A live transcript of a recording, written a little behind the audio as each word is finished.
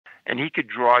and he could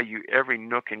draw you every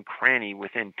nook and cranny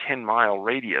within 10-mile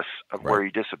radius of where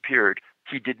he disappeared.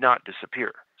 He did not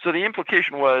disappear. So the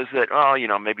implication was that,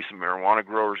 maybe some marijuana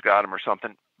growers got him or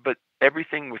something, but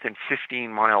everything within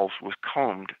 15 miles was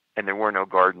combed, and there were no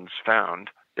gardens found.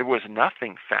 There was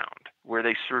nothing found, where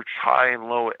they searched high and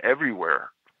low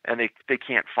everywhere, and they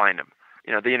can't find him.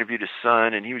 They interviewed his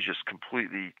son, and he was just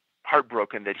completely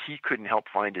heartbroken that he couldn't help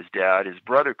find his dad. His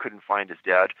brother couldn't find his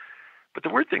dad. But the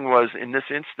weird thing was, in this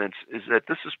instance, is that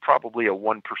this is probably a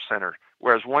 1%er,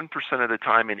 whereas 1% of the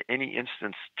time in any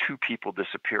instance, 2 people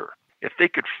disappear. If they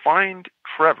could find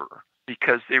Trevor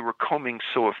because they were combing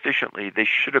so efficiently, they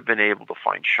should have been able to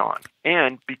find Sean.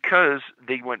 And because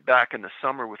they went back in the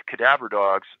summer with cadaver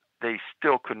dogs, they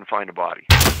still couldn't find a body.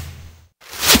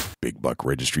 Big Buck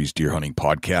Registry's Deer Hunting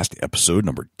Podcast, episode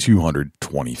number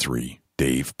 223.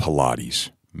 Dave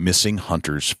Paulides, Missing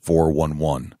Hunters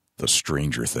 411, The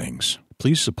Stranger Things.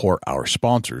 Please support our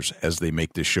sponsors as they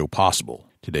make this show possible.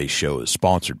 Today's show is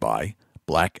sponsored by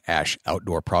Black Ash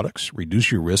Outdoor Products.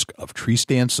 Reduce your risk of tree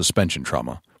stand suspension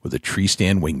trauma with a Tree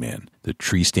Stand Wingman, the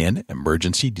Tree Stand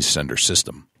Emergency Descender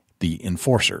System. The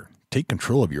Enforcer. Take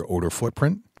control of your odor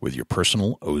footprint with your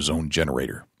personal ozone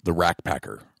generator. The Rack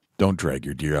Packer. Don't drag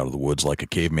your deer out of the woods like a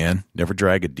caveman. Never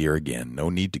drag a deer again.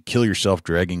 No need to kill yourself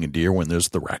dragging a deer when there's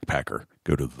the Rack Packer.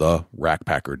 Go to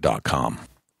therackpacker.com.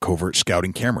 Covert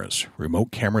Scouting Cameras.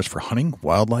 Remote cameras for hunting,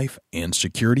 wildlife, and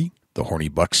security. The Horny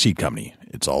Buck Seed Company.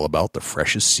 It's all about the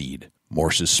freshest seed.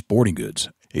 Morse's Sporting Goods.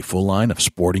 A full line of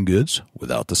sporting goods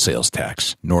without the sales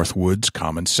tax. Northwoods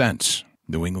Common Sense.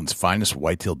 New England's finest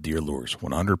whitetail deer lures.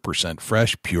 100%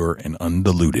 fresh, pure, and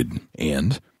undiluted.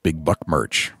 And Big Buck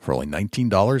merch. For only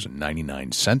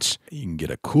 $19.99, you can get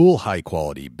a cool,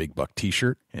 high-quality Big Buck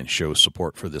t-shirt and show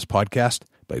support for this podcast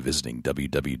by visiting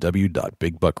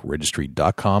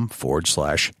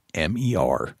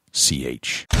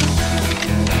www.bigbuckregistry.com/MERCH.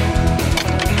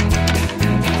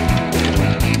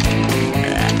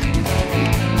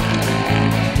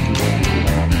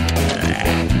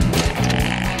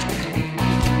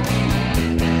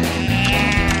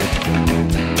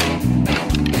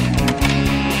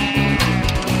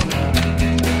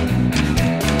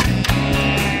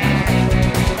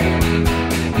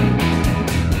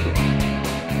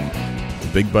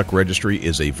 Big Buck Registry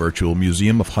is a virtual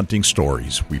museum of hunting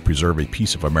stories. We preserve a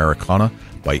piece of Americana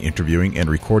by interviewing and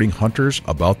recording hunters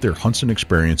about their hunts and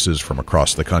experiences from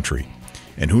across the country.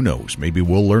 And who knows, maybe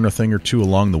we'll learn a thing or two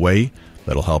along the way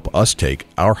that'll help us take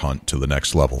our hunt to the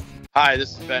next level. Hi,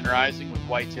 this is Ben Rising with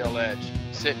Whitetail Edge.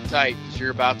 Sit tight because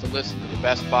you're about to listen to the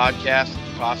best podcast that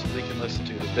you possibly can listen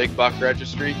to, the Big Buck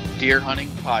Registry Deer Hunting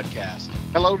Podcast.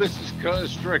 Hello, this is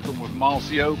Cuz Strickland with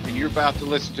Mossy Oak, and you're about to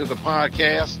listen to the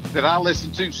podcast that I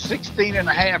listen to 16 and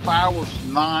a half hours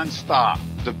nonstop.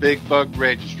 The Big Buck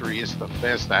Registry is the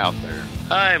best out there.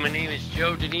 Hi, my name is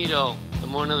Joe Donito.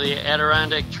 I'm one of the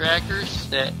Adirondack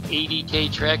trackers at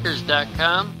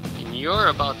adktrackers.com, and you're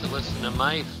about to listen to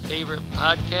my favorite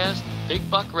podcast, Big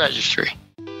Buck Registry.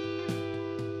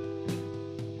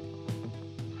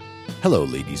 Hello,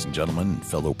 ladies and gentlemen, and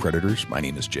fellow predators. My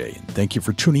name is Jay, and thank you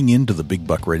for tuning in to the Big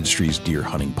Buck Registry's Deer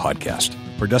Hunting Podcast.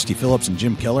 For Dusty Phillips and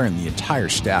Jim Keller and the entire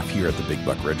staff here at the Big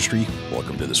Buck Registry,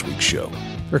 welcome to this week's show.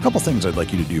 There are a couple things I'd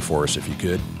like you to do for us if you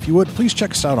could. If you would, please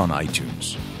check us out on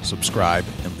iTunes, subscribe,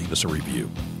 and leave us a review.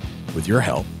 With your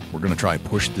help, we're going to try and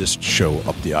push this show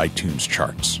up the iTunes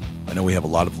charts. I know we have a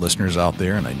lot of listeners out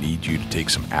there, and I need you to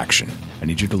take some action. I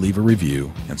need you to leave a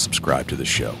review and subscribe to the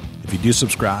show. If you do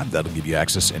subscribe, that'll give you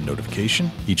access and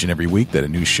notification each and every week that a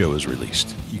new show is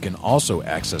released. You can also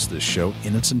access this show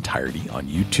in its entirety on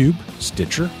YouTube,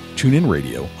 Stitcher, TuneIn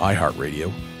Radio,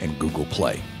 iHeartRadio, and Google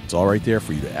Play. It's all right there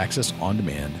for you to access on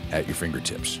demand at your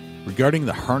fingertips. Regarding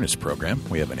the harness program,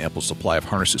 we have an ample supply of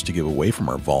harnesses to give away from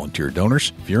our volunteer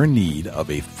donors. If you're in need of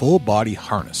a full-body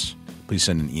harness, please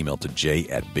send an email to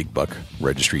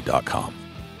j@bigbuckregistry.com.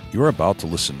 You are about to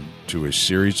listen to a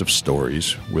series of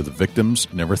stories where the victims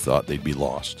never thought they'd be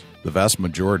lost. The vast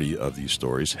majority of these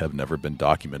stories have never been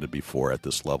documented before at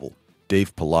this level.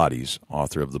 Dave Paulides,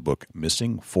 author of the book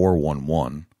Missing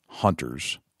 411,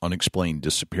 Hunters, Unexplained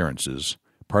Disappearances,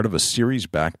 part of a series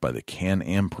backed by the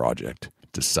CanAm Project,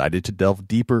 decided to delve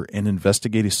deeper and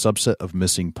investigate a subset of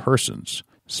missing persons,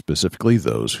 specifically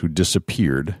those who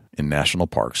disappeared in national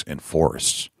parks and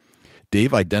forests.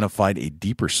 Dave identified a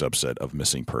deeper subset of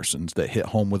missing persons that hit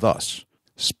home with us,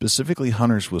 specifically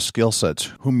hunters with skill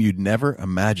sets whom you'd never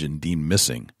imagine deemed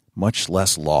missing, much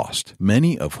less lost,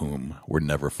 many of whom were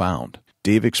never found.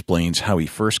 Dave explains how he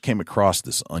first came across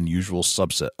this unusual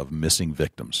subset of missing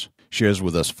victims, shares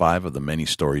with us 5 of the many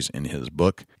stories in his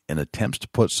book, and attempts to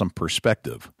put some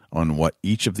perspective on what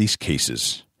each of these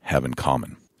cases have in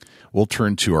common. We'll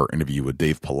turn to our interview with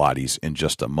Dave Paulides in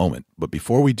just a moment, but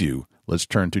before we do, let's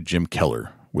turn to Jim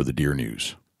Keller with the Deer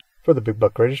News. For the Big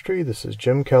Buck Registry, this is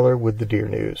Jim Keller with the Deer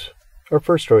News. Our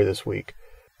first story this week.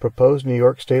 Proposed New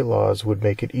York state laws would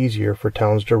make it easier for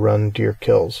towns to run deer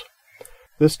kills.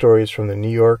 This story is from the New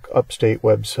York Upstate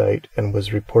website and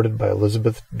was reported by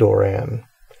Elizabeth Doran.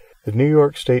 The New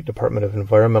York State Department of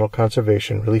Environmental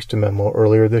Conservation released a memo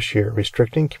earlier this year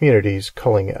restricting communities'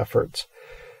 culling efforts.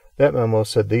 That memo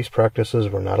said these practices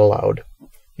were not allowed.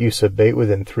 Use of bait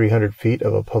within 300 feet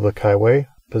of a public highway,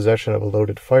 possession of a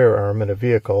loaded firearm in a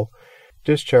vehicle,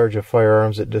 discharge of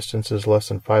firearms at distances less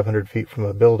than 500 feet from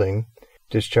a building,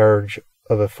 discharge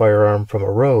of a firearm from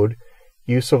a road,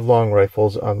 use of long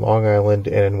rifles on Long Island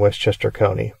and in Westchester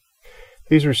County.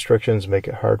 These restrictions make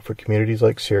it hard for communities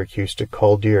like Syracuse to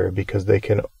cull deer because they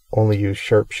can only use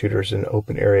sharpshooters in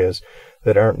open areas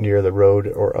that aren't near the road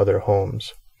or other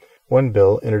homes. One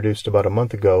bill, introduced about a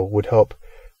month ago, would help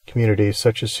communities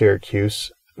such as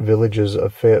Syracuse, villages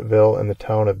of Fayetteville, and the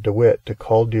town of DeWitt to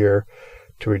cull deer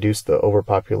to reduce the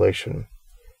overpopulation.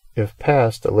 If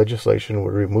passed, the legislation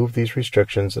would remove these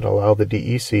restrictions and allow the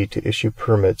DEC to issue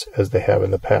permits as they have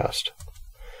in the past.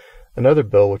 Another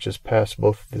bill, which has passed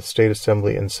both the State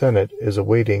Assembly and Senate, is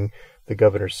awaiting the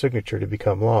governor's signature to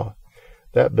become law.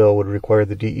 That bill would require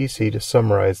the DEC to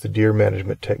summarize the deer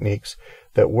management techniques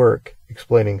that work,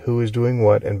 explaining who is doing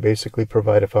what, and basically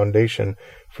provide a foundation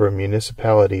for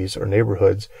municipalities or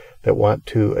neighborhoods that want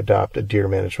to adopt a deer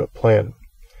management plan.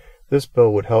 This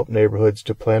bill would help neighborhoods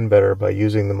to plan better by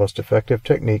using the most effective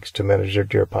techniques to manage their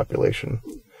deer population.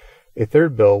 A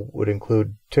third bill would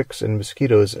include ticks and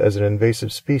mosquitoes as an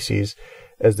invasive species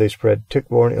as they spread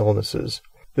tick-borne illnesses.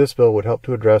 This bill would help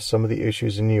to address some of the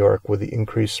issues in New York with the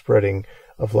increased spreading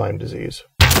of Lyme disease.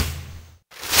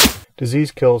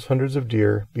 Disease kills hundreds of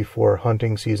deer before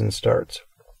hunting season starts.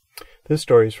 This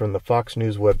story is from the Fox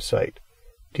News website.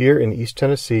 Deer in East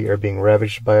Tennessee are being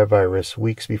ravaged by a virus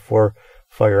weeks before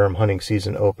firearm hunting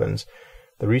season opens.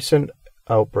 The recent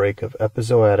outbreak of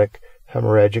epizootic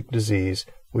hemorrhagic disease,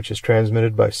 which is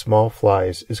transmitted by small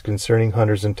flies, is concerning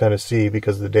hunters in Tennessee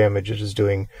because of the damage it is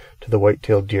doing to the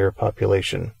white-tailed deer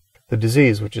population. The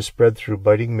disease, which is spread through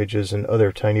biting midges and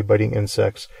other tiny biting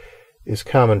insects, is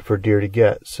common for deer to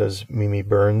get, says Mimi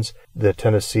Burns, the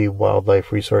Tennessee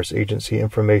Wildlife Resource Agency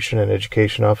Information and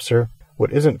Education Officer.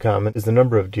 What isn't common is the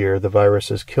number of deer the virus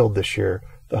has killed this year,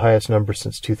 the highest number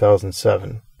since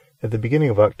 2007. At the beginning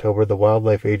of October, the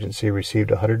Wildlife Agency received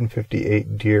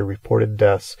 158 deer reported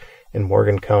deaths in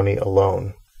Morgan County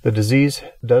alone. The disease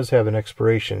does have an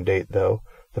expiration date, though,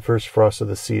 the first frost of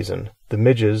the season. The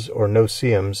midges, or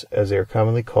no-see-ums, as they are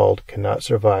commonly called, cannot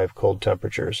survive cold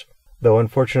temperatures. Though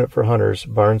unfortunate for hunters,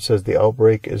 Barnes says the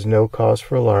outbreak is no cause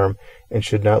for alarm and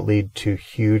should not lead to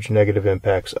huge negative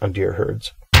impacts on deer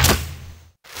herds.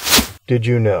 Did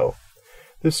you know?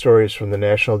 This story is from the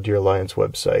National Deer Alliance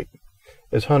website.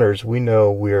 As hunters, we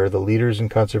know we are the leaders in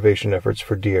conservation efforts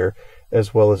for deer,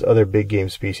 as well as other big game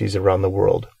species around the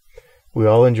world. We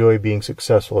all enjoy being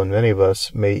successful, and many of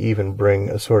us may even bring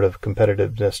a sort of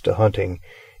competitiveness to hunting,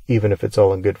 even if it's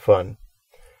all in good fun.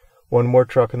 One more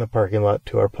truck in the parking lot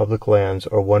to our public lands,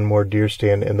 or one more deer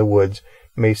stand in the woods,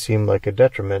 may seem like a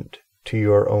detriment to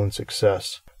your own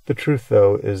success. The truth,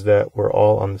 though, is that we're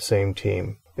all on the same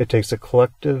team. It takes a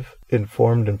collective,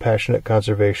 informed, and passionate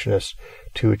conservationist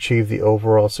to achieve the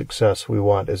overall success we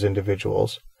want as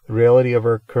individuals. The reality of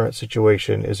our current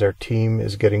situation is our team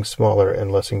is getting smaller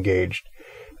and less engaged.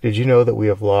 Did you know that we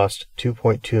have lost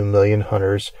 2.2 million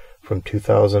hunters from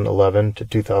 2011 to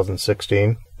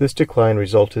 2016? This decline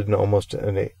resulted in almost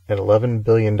an $11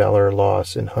 billion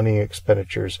loss in hunting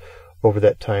expenditures over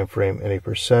that time frame, and a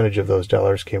percentage of those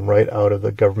dollars came right out of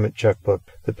the government checkbook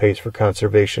that pays for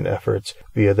conservation efforts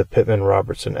via the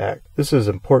Pittman-Robertson Act. This is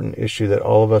an important issue that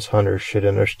all of us hunters should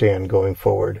understand going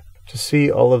forward. To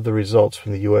see all of the results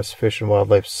from the U.S. Fish and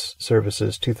Wildlife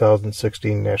Service's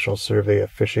 2016 National Survey of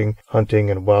Fishing,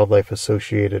 Hunting, and Wildlife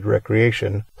Associated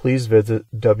Recreation, please visit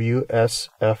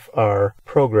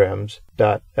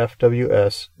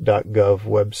wsfrprograms.fws.gov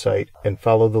website and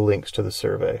follow the links to the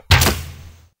survey.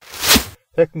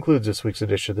 That concludes this week's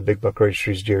edition of the Big Buck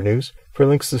Registry's Deer News. For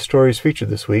links to the stories featured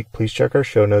this week, please check our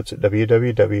show notes at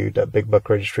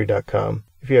www.bigbuckregistry.com.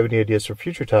 If you have any ideas for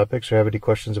future topics or have any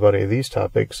questions about any of these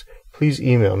topics, please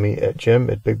email me at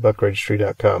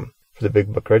jim@bigbuckregistry.com. For the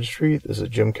Big Buck Registry, this is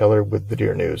Jim Keller with the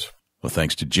Deer News. Well,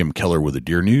 thanks to Jim Keller with the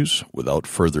Deer News. Without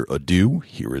further ado,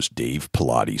 here is Dave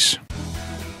Paulides.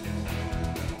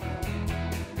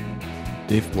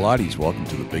 Dave Paulides, welcome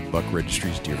to the Big Buck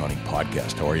Registry's Deer Hunting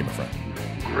Podcast. How are you, my friend?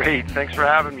 Great. Thanks for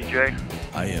having me, Jay.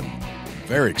 I am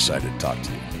Very excited to talk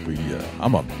to you.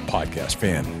 I'm a podcast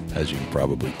fan, as you can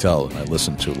probably tell, and I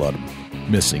listen to a lot of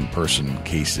missing person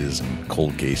cases and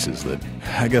cold cases that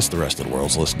I guess the rest of the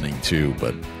world's listening to,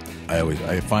 but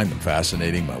I find them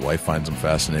fascinating. My wife finds them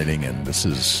fascinating, and this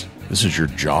is your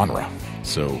genre.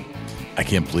 So I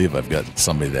can't believe I've got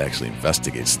somebody that actually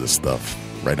investigates this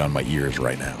stuff right on my ears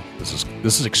right now. This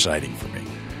is exciting for me.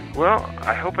 Well,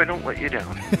 I hope I don't let you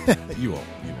down. You won't.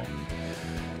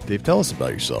 Dave, tell us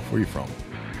about yourself. Where are you from?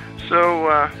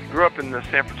 So, grew up in the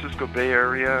San Francisco Bay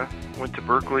Area, went to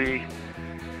Berkeley,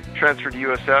 transferred to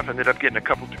USF, ended up getting a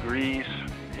couple degrees,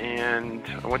 and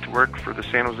I went to work for the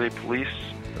San Jose Police.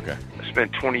 Okay. I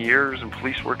spent 20 years in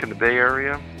police work in the Bay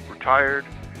Area, retired,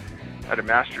 had a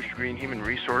master's degree in human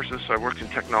resources, so I worked in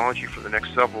technology for the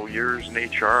next several years in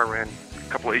HR. I ran a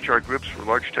couple of HR groups for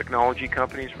large technology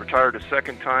companies, retired a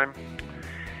second time,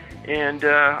 and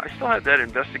I still had that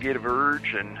investigative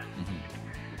urge, and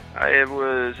I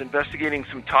was investigating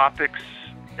some topics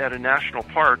at a national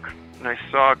park, and I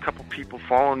saw a couple people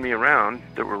following me around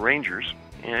that were rangers,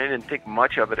 and I didn't think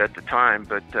much of it at the time,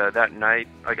 but that night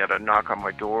I got a knock on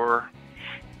my door,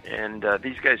 and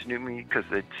these guys knew me because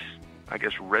they'd, I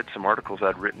guess, read some articles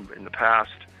I'd written in the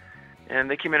past, and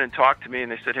they came in and talked to me,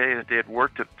 and they said, hey, they had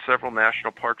worked at several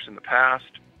national parks in the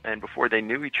past, and before they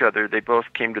knew each other, they both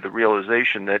came to the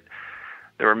realization that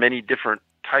there were many different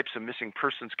types of missing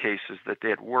persons cases that they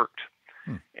had worked.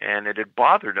 And it had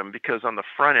bothered them because on the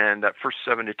front end, that first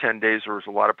 7 to 10 days, there was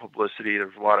a lot of publicity, there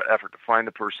was a lot of effort to find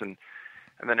the person.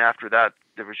 And then after that,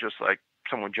 there was just like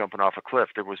someone jumping off a cliff.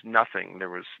 There was nothing.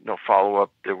 There was no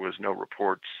follow-up. There was no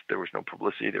reports. There was no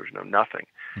publicity. There was no nothing.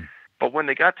 But when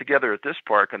they got together at this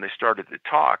park and they started to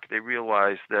talk, they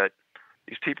realized that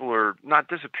these people are not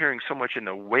disappearing so much in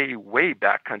the way, way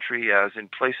back country as in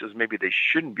places maybe they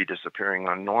shouldn't be disappearing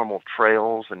on normal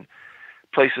trails and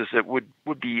places that would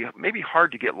be maybe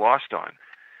hard to get lost on.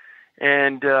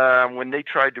 And when they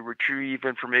tried to retrieve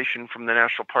information from the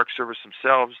National Park Service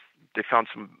themselves, they found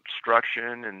some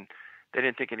obstruction and they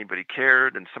didn't think anybody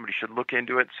cared and somebody should look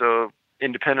into it. So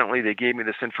independently, they gave me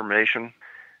this information.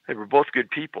 They were both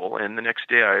good people. And the next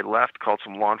day I left, called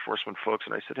some law enforcement folks,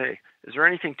 and I said, hey, is there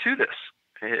anything to this?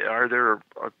 Are there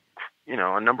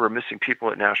a number of missing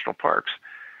people at national parks?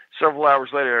 Several hours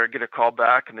later, I get a call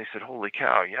back, and they said, holy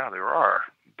cow, yeah, there are.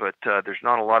 But there's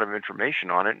not a lot of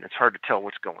information on it, and it's hard to tell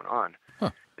what's going on.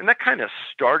 And that kind of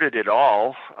started it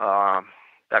all.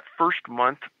 That first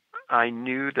month, I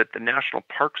knew that the National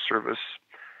Park Service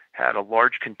had a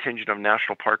large contingent of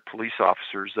National Park police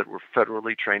officers that were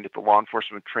federally trained at the Law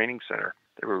Enforcement Training Center.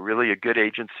 They were really a good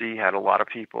agency, had a lot of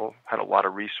people, had a lot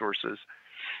of resources.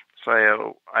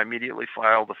 So I immediately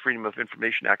filed a Freedom of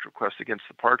Information Act request against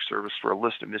the Park Service for a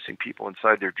list of missing people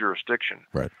inside their jurisdiction.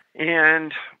 Right.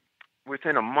 And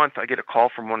within a month, I get a call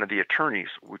from one of the attorneys,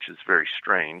 which is very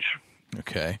strange.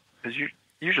 Okay. Because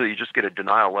usually you just get a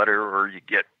denial letter or you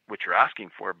get what you're asking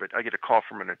for, but I get a call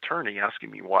from an attorney asking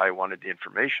me why I wanted the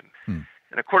information. And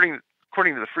according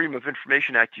to the Freedom of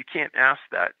Information Act, you can't ask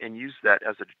that and use that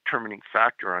as a determining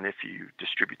factor on if you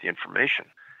distribute the information.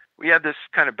 We had this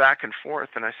kind of back and forth,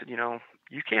 and I said,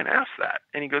 you can't ask that.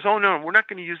 And he goes, oh, no, we're not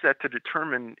going to use that to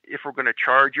determine if we're going to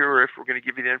charge you or if we're going to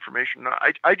give you the information. No,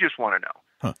 I just want to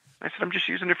know. I said, I'm just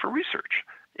using it for research.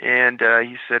 And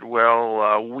he said,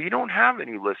 well, we don't have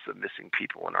any lists of missing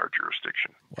people in our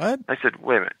jurisdiction. What? I said,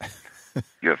 wait a minute.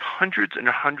 You have hundreds and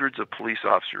hundreds of police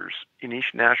officers in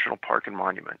each national park and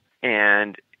monument,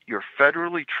 and you're a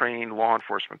federally trained law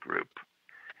enforcement group,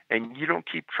 and you don't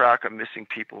keep track of missing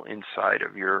people inside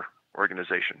of your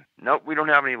organization. Nope, we don't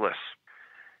have any lists.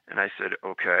 And I said,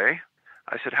 okay.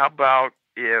 I said, how about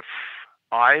if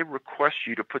I request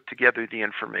you to put together the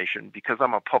information because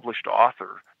I'm a published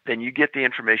author, then you get the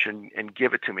information and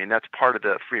give it to me, and that's part of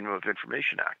the Freedom of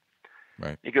Information Act.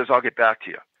 Right. He goes, I'll get back to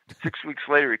you. 6 weeks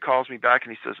later, he calls me back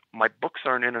and he says, my books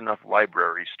aren't in enough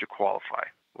libraries to qualify.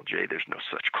 Well, Jay, there's no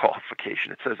such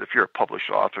qualification. It says if you're a published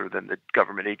author, then the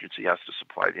government agency has to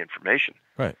supply the information.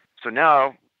 Right. So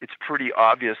now it's pretty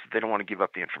obvious that they don't want to give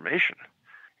up the information.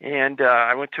 And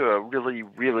I went to a really,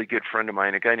 really good friend of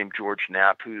mine, a guy named George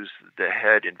Knapp, who's the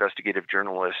head investigative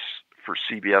journalist for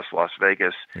CBS Las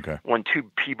Vegas. Okay. Won 2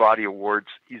 Peabody Awards.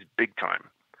 He's big time.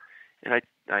 And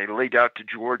I laid out to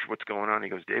George what's going on. He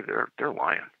goes, Dave, they're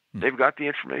lying. They've got the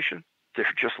information. They're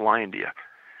just lying to you.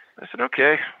 I said,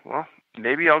 okay, well,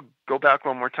 maybe I'll go back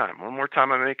one more time. One more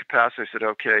time I make a pass. I said,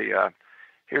 okay,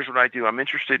 here's what I do. I'm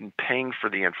interested in paying for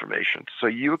the information. So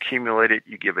you accumulate it,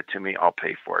 you give it to me, I'll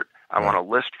pay for it. I want a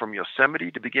list from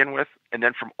Yosemite to begin with, and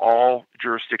then from all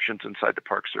jurisdictions inside the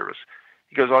Park Service.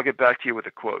 He goes, I'll get back to you with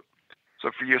a quote.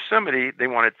 So for Yosemite, they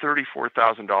wanted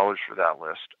 $34,000 for that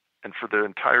list. And for the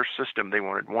entire system, they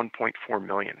wanted $1.4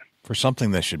 million. For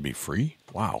something that should be free?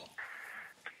 Wow.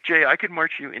 Jay, I could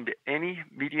march you into any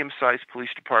medium-sized police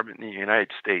department in the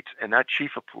United States, and that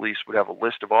chief of police would have a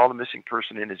list of all the missing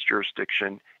person in his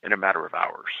jurisdiction in a matter of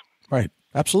hours. Right.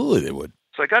 Absolutely they would.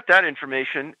 So I got that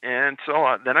information, and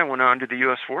so then I went on to the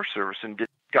U.S. Forest Service and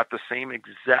got the same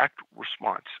exact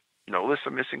response. No list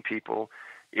of missing people,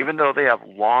 even though they have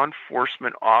law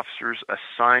enforcement officers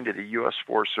assigned to the U.S.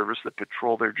 Forest Service that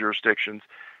patrol their jurisdictions,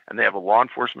 and they have a law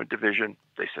enforcement division.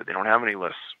 They said they don't have any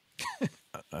lists.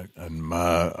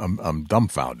 I'm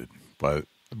dumbfounded by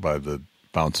the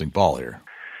bouncing ball here.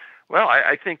 Well,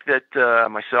 I think that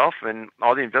myself and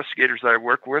all the investigators that I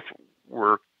work with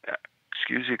were,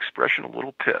 excuse the expression, a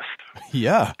little pissed.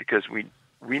 Yeah. Because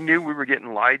we knew we were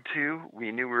getting lied to,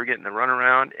 we knew we were getting the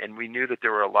runaround, and we knew that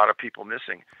there were a lot of people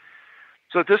missing.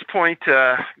 So at this point,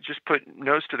 just put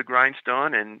nose to the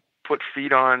grindstone and put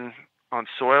feet on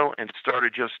soil and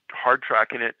started just hard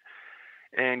tracking it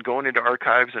and going into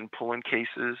archives and pulling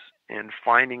cases and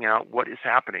finding out what is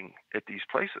happening at these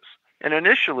places. And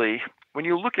initially, when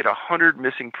you look at 100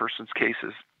 missing persons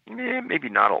cases, maybe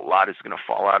not a lot is going to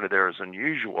fall out of there as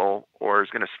unusual or is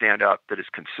going to stand out that is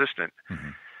consistent.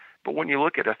 Mm-hmm. But when you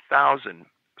look at 1,000,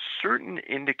 certain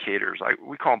indicators,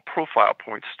 we call them profile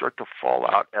points, start to fall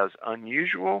out as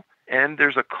unusual, and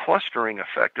there's a clustering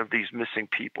effect of these missing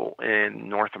people in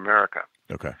North America.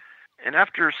 Okay. And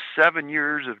after 7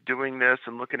 years of doing this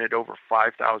and looking at over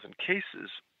 5,000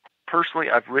 cases, personally,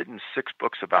 I've written 6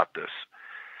 books about this.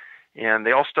 And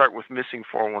they all start with missing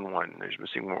 411. There's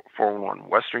missing 411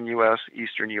 Western U.S.,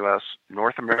 Eastern U.S.,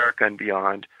 North America and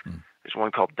beyond. There's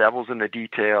one called Devils in the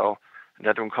Detail,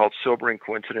 another one called Sobering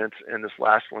Coincidence, and this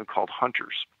last one called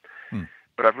Hunters.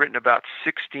 But I've written about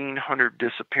 1,600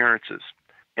 disappearances,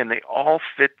 and they all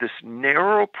fit this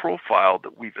narrow profile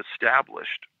that we've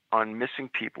established on missing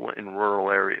people in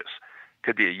rural areas.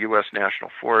 Could be a U.S.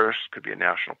 national forest, could be a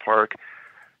national park,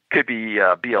 could be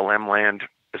BLM land.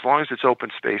 As long as it's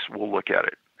open space, we'll look at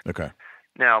it. Okay.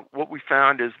 Now, what we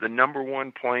found is the number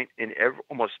one point in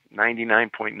almost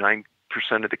 99.9%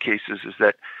 of the cases is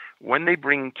that when they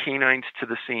bring canines to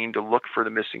the scene to look for the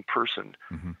missing person,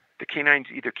 the canines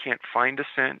either can't find a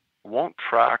scent, won't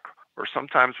track, or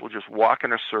sometimes will just walk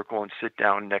in a circle and sit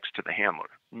down next to the handler.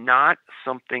 Not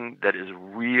something that is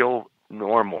real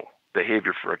normal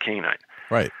behavior for a canine.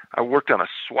 Right. I worked on a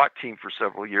SWAT team for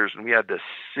several years, and we had the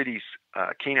city's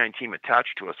canine team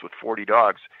attached to us with 40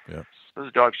 dogs. Yeah.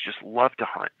 Those dogs just love to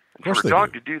hunt. And for a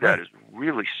dog to do that is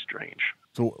really strange.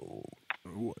 So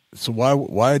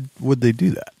why would they do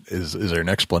that? Is there an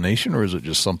explanation, or is it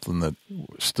just something that's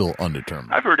still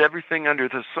undetermined? I've heard everything under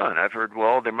the sun. I've heard,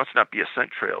 well, there must not be a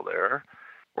scent trail there,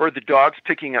 or the dog's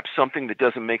picking up something that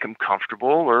doesn't make him comfortable,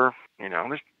 or,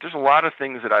 there's a lot of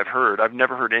things that I've heard. I've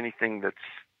never heard anything that's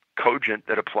cogent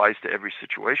that applies to every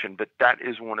situation, but that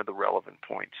is one of the relevant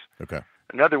points. Okay.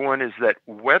 Another one is that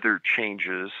weather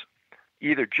changes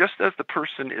either just as the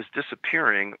person is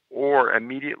disappearing or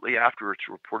immediately after it's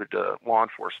reported to law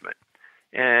enforcement.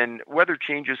 And weather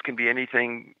changes can be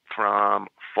anything from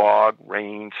fog,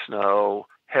 rain, snow,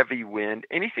 heavy wind,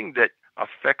 anything that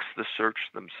affects the search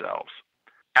themselves.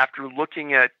 After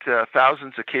looking at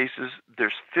thousands of cases,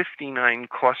 there's 59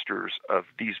 clusters of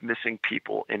these missing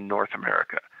people in North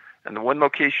America. And the one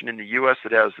location in the U.S.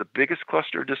 that has the biggest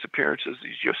cluster of disappearances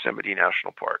is Yosemite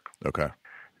National Park. Okay.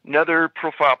 Another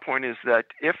profile point is that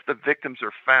if the victims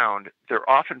are found, they're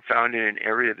often found in an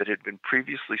area that had been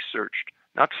previously searched.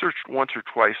 Not searched once or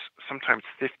twice, sometimes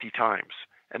 50 times.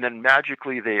 And then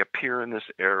magically they appear in this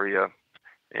area,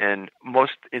 and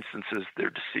most instances they're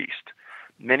deceased.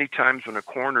 Many times when a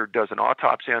coroner does an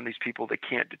autopsy on these people, they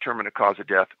can't determine a cause of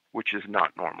death, which is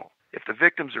not normal. If the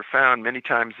victims are found, many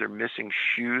times they're missing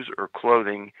shoes or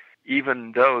clothing,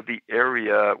 even though the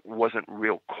area wasn't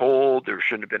real cold, there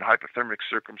shouldn't have been hypothermic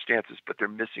circumstances, but they're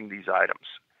missing these items.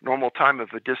 Normal time of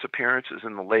a disappearance is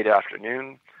in the late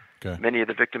afternoon. Okay. Many of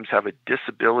the victims have a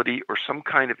disability or some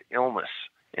kind of illness.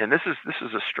 And this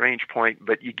is a strange point,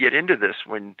 but you get into this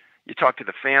when you talk to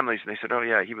the families and they said, oh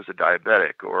yeah, he was a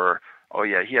diabetic, or oh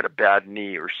yeah, he had a bad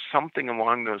knee, or something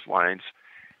along those lines.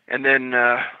 And then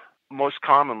most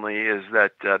commonly is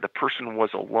that the person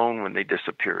was alone when they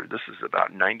disappeared. This is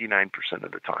about 99%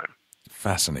 of the time.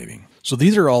 Fascinating. So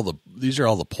these are all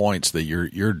the points that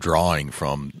you're drawing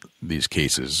from these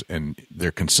cases and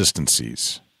their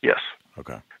consistencies. Yes.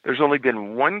 Okay. There's only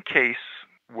been one case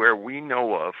where we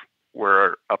know of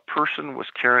where a person was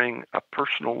carrying a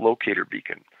personal locator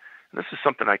beacon. And this is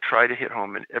something I try to hit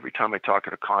home every time I talk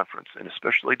at a conference, and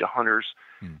especially to hunters,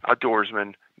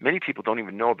 outdoorsmen. Many people don't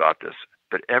even know about this.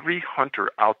 but every hunter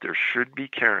out there should be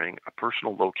carrying a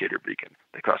personal locator beacon.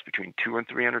 They cost between $200 and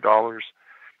 $300.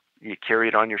 You carry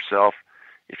it on yourself.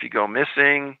 If you go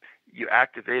missing, you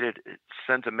activate it. It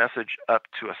sends a message up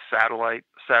to a satellite.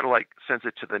 Satellite sends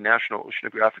it to the National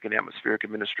Oceanographic and Atmospheric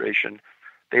Administration.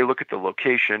 They look at the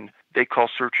location. They call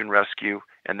search and rescue,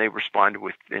 and they respond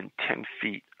within 10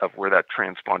 feet of where that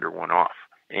transponder went off.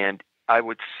 And I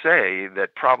would say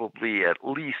that probably at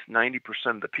least 90%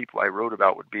 of the people I wrote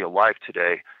about would be alive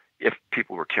today if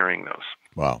people were carrying those.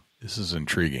 Wow. This is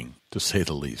intriguing, to say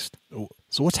the least.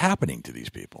 So what's happening to these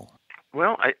people?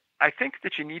 Well, I think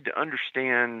that you need to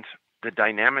understand the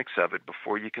dynamics of it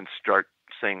before you can start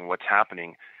saying what's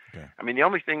happening. Okay. I mean, the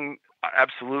only thing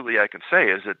absolutely I can say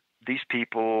is that these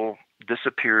people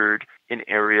disappeared in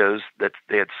areas that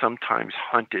they had sometimes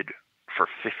hunted for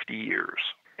 50 years.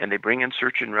 And they bring in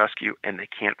search and rescue, and they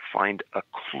can't find a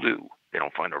clue. They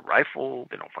don't find a rifle.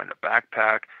 They don't find a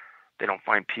backpack. They don't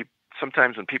find people.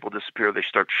 Sometimes when people disappear, they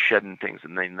start shedding things,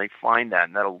 and then they find that,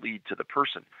 and that'll lead to the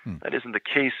person. That isn't the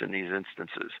case in these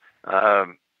instances.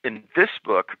 In this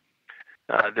book,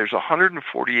 there's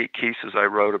 148 cases I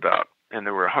wrote about, and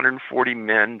there were 140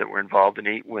 men that were involved in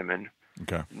 8 women.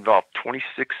 Okay. Involved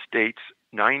 26 states,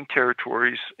 9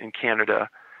 territories in Canada,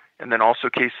 and then also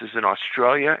cases in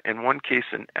Australia and one case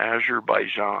in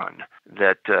Azerbaijan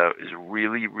that is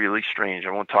really, really strange.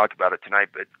 I won't talk about it tonight,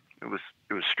 but it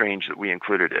was strange that we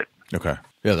included it. Okay.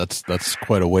 Yeah, that's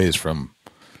quite a ways from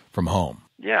home.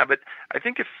 Yeah, but I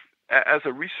think if, as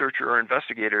a researcher or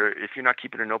investigator, if you're not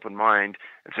keeping an open mind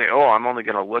and saying, oh, I'm only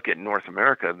going to look at North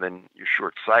America, then you're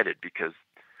short-sighted because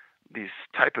these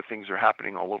type of things are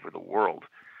happening all over the world.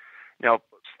 Now,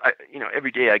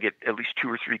 every day I get at least 2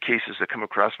 or 3 cases that come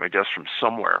across my desk from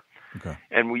somewhere. Okay.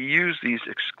 And we use these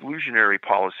exclusionary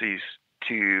policies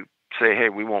to say, hey,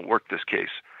 we won't work this case.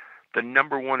 The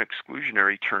number one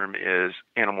exclusionary term is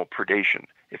animal predation.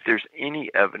 If there's any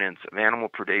evidence of animal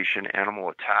predation, animal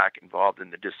attack involved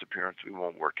in the disappearance, we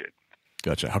won't work it.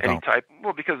 Gotcha. How come?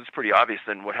 Well, because it's pretty obvious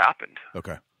then what happened.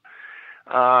 Okay.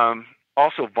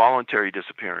 Also, voluntary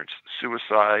disappearance,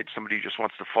 suicide, somebody who just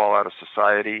wants to fall out of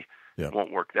society. Yep.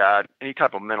 Won't work that. Any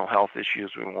type of mental health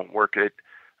issues, we won't work it.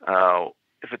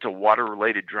 If it's a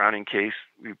water-related drowning case,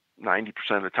 90%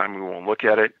 of the time we won't look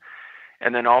at it.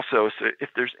 And then also, so if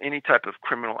there's any type of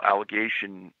criminal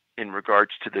allegation in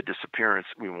regards to the disappearance,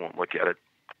 we won't look at it.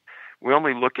 We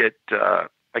only look at,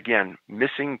 again,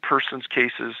 missing persons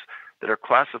cases that are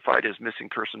classified as missing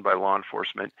person by law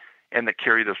enforcement and that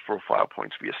carry those profile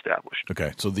points we established.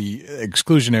 Okay, so the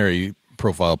exclusionary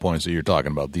profile points that you're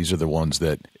talking about, these are the ones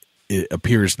that it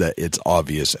appears that it's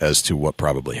obvious as to what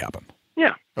probably happened.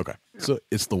 Yeah. Okay, so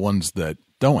it's the ones that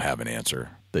don't have an answer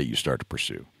that you start to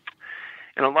pursue.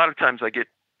 And a lot of times I get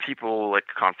people at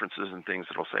conferences and things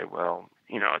that'll say, well,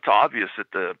 it's obvious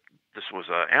that this was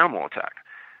an animal attack.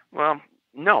 Well,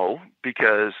 no,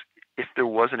 because if there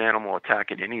was an animal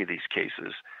attack in any of these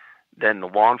cases, then the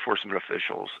law enforcement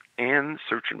officials and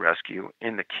search and rescue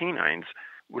and the canines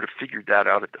would have figured that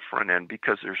out at the front end,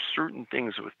 because there's certain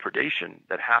things with predation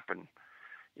that happen.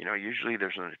 Usually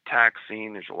there's an attack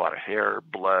scene, there's a lot of hair,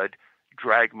 blood,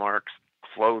 drag marks,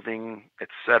 clothing,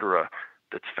 etc.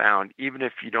 that's found. Even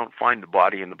if you don't find the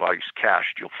body and the body's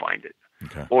cached, you'll find it.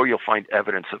 Okay. Or you'll find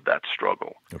evidence of that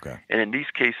struggle. Okay. And in these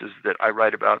cases that I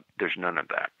write about, there's none of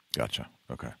that. Gotcha.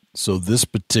 Okay. So this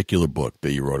particular book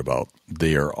that you wrote about,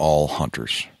 they are all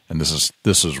hunters, and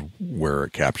this is where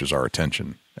it captures our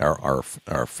attention, our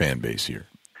fan base here.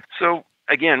 So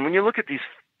again, when you look at these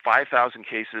 5,000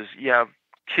 cases, you have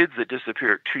kids that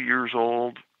disappear at 2 years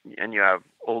old, and you have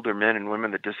older men and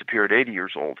women that disappear at 80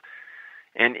 years old.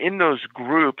 And in those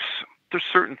groups, there's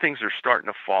certain things that are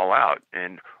starting to fall out.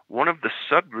 And one of the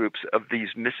subgroups of these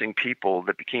missing people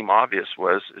that became obvious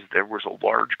is there was a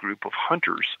large group of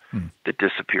hunters that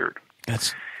disappeared.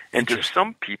 That's and to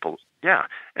some people,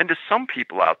 and to some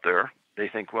people out there, they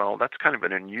think, well, that's kind of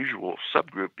an unusual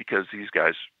subgroup because these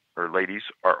guys or ladies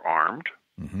are armed.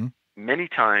 Mm-hmm. Many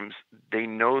times they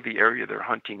know the area they're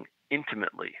hunting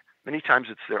intimately. Many times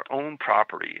it's their own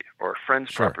property or a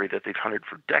friend's property that they've hunted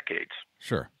for decades.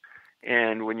 Sure.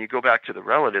 And when you go back to the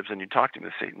relatives and you talk to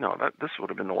them, they say, no, this would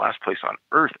have been the last place on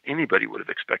earth anybody would have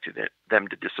expected them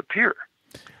to disappear.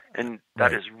 And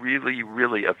that is really,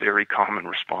 really a very common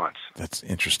response. That's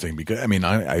interesting because,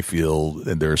 I feel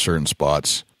that there are certain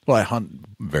spots. Well, I hunt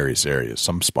various areas.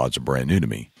 Some spots are brand new to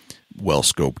me, well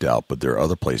scoped out, but there are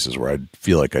other places where I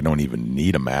feel like I don't even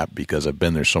need a map because I've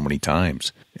been there so many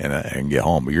times and I can get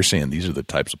home. But you're saying these are the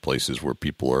types of places where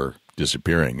people are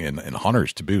disappearing, and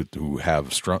hunters to boot, who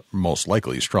have most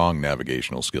likely strong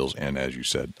navigational skills and, as you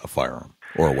said, a firearm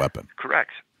or a weapon.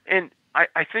 Correct. And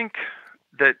I think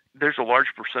that there's a large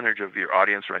percentage of your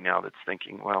audience right now that's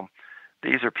thinking, well,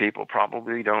 these are people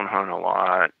probably don't hunt a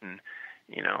lot and,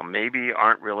 maybe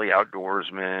aren't really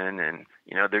outdoorsmen and,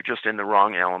 they're just in the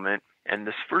wrong element. And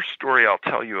this first story I'll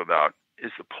tell you about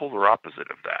is the polar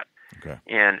opposite of that. Okay.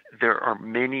 And there are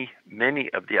many, many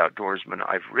of the outdoorsmen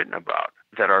I've written about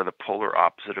that are the polar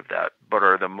opposite of that, but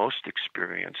are the most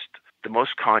experienced, the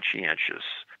most conscientious.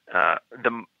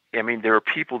 There are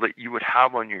people that you would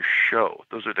have on your show.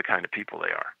 Those are the kind of people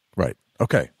they are. Right.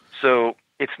 Okay. So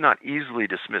it's not easily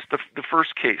dismissed. The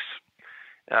first case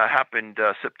happened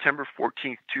September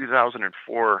 14th,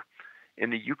 2004 in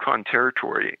the Yukon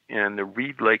Territory in the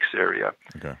Reed Lakes area.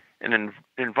 Okay. And it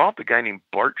involved a guy named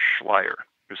Bart Schleier,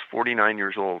 who was 49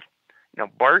 years old. Now,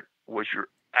 Bart was your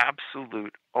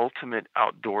absolute ultimate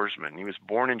outdoorsman. He was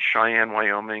born in Cheyenne,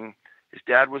 Wyoming. His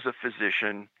dad was a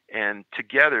physician, and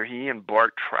together he and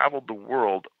Bart traveled the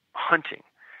world hunting.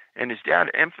 And his dad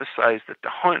emphasized that the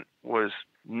hunt was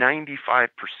 95%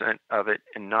 of it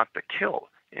and not the kill,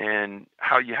 and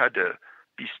how you had to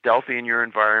be stealthy in your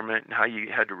environment and how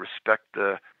you had to respect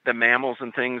the mammals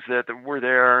and things that were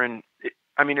there. And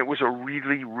it was a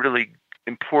really, really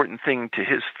important thing to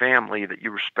his family that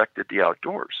you respected the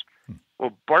outdoors.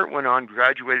 Well, Bart went on,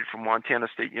 graduated from Montana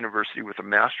State University with a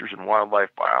master's in wildlife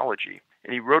biology,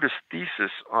 and he wrote his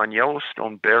thesis on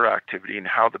Yellowstone bear activity and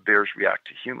how the bears react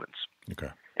to humans.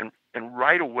 Okay. And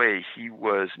right away he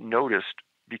was noticed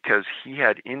because he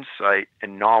had insight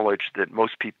and knowledge that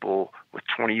most people with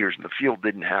 20 years in the field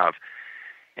didn't have.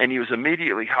 And he was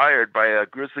immediately hired by a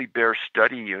grizzly bear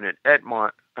study unit at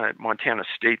Montana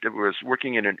State that was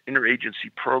working in an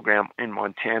interagency program in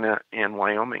Montana and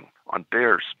Wyoming on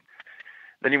bears.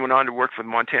 Then he went on to work for the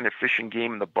Montana Fish and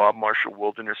Game in the Bob Marshall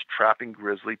Wilderness, trapping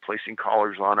grizzly, placing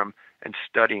collars on them, and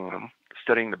studying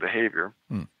the behavior.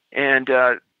 And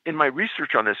in my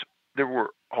research on this, there were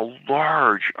a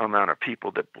large amount of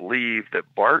people that believed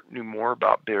that Bart knew more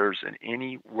about bears than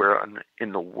anywhere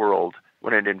in the world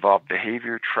when it involved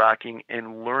behavior, tracking,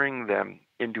 and luring them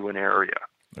into an area.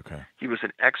 Okay. He was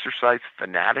an exercise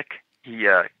fanatic. He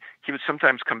would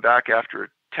sometimes come back after a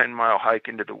 10-mile hike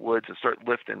into the woods and start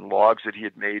lifting logs that he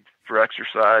had made for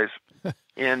exercise.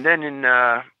 And then in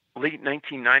late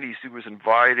 1990s, he was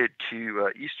invited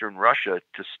to eastern Russia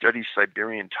to study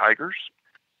Siberian tigers.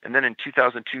 And then in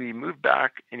 2002, he moved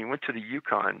back and he went to the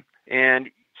Yukon. And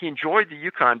he enjoyed the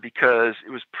Yukon because it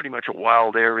was pretty much a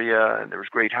wild area and there was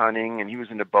great hunting, and he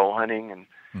was into bow hunting.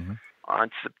 And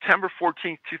on September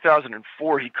 14th,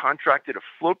 2004, he contracted a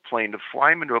float plane to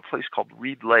fly him into a place called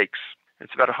Reed Lakes.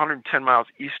 It's about 110 miles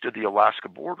east of the Alaska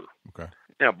border. Okay.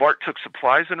 Now, Bart took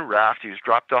supplies in a raft. He was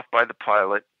dropped off by the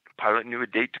pilot. The pilot knew a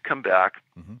date to come back.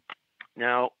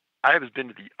 Now, I've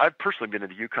personally been to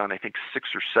the Yukon, I think 6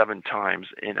 or 7 times,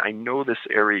 and I know this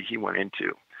area he went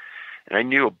into. And I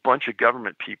knew a bunch of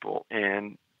government people,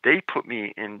 and they put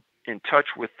me in touch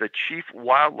with the chief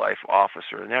wildlife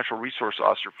officer, the natural resource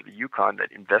officer for the Yukon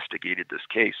that investigated this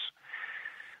case.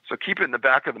 So keep it in the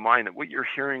back of the mind that what you're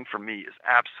hearing from me is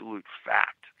absolute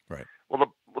fact. Right.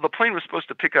 Well, the plane was supposed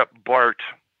to pick up Bart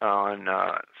on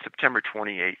September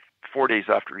 28th, 4 days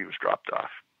after he was dropped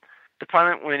off. The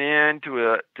pilot went in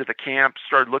to the camp,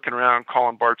 started looking around,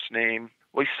 calling Bart's name.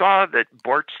 Well, he saw that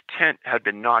Bart's tent had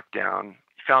been knocked down.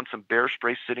 He found some bear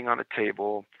spray sitting on a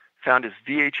table, found his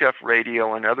VHF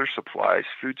radio and other supplies,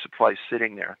 food supplies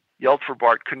sitting there. Yelled for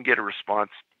Bart, couldn't get a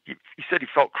response. He said he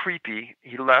felt creepy.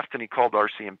 He left and he called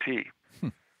RCMP.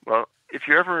 Well, if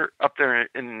you're ever up there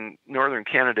in northern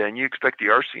Canada and you expect the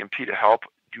RCMP to help,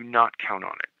 do not count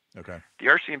on it. Okay. The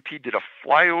RCMP did a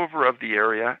flyover of the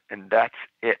area, and that's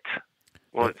it.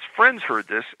 Well, his friends heard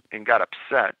this and got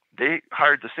upset. They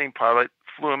hired the same pilot,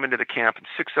 flew him into the camp, and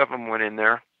 6 of them went in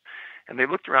there. And they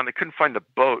looked around. They couldn't find the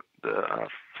boat, the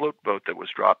float boat that was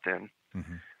dropped in.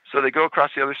 So they go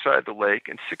across the other side of the lake,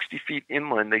 and 60 feet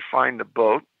inland, they find the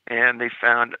boat, and they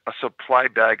found a supply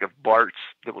bag of Bart's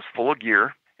that was full of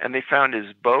gear, and they found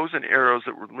his bows and arrows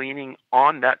that were leaning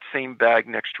on that same bag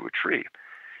next to a tree.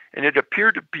 And it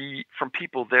appeared to be from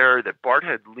people there that Bart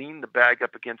had leaned the bag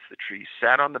up against the tree,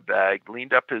 sat on the bag,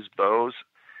 leaned up his bows,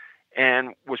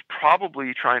 and was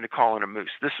probably trying to call in a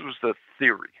moose. This was the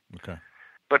theory. Okay.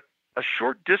 But a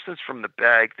short distance from the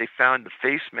bag, they found the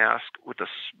face mask with a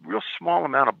real small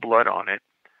amount of blood on it.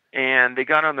 And they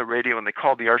got on the radio and they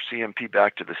called the RCMP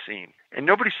back to the scene. And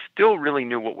nobody still really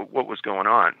knew what was going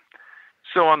on.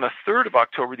 So on the 3rd of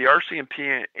October, the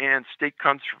RCMP and state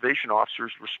conservation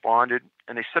officers responded,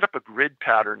 and they set up a grid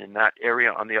pattern in that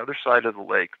area on the other side of the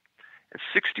lake. And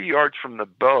 60 yards from the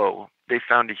bow, they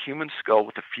found a human skull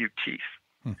with a few teeth.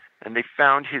 And they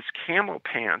found his camo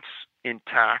pants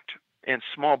intact and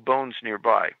small bones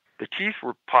nearby. The teeth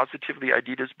were positively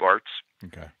ID'd as Bart's,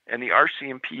 Okay. and the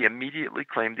RCMP immediately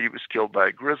claimed that he was killed by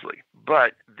a grizzly.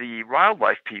 But the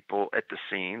wildlife people at the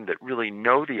scene that really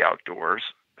know the outdoors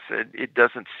said it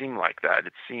doesn't seem like that.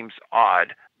 It seems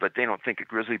odd, but they don't think a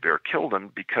grizzly bear killed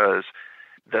him because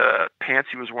the pants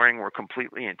he was wearing were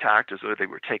completely intact as though they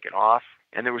were taken off.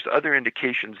 And there was other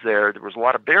indications there. There was a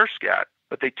lot of bear scat,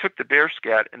 but they took the bear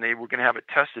scat and they were going to have it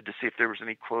tested to see if there was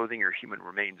any clothing or human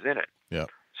remains in it. Yeah.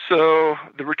 So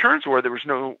the returns were there was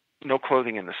no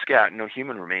clothing in the scat, no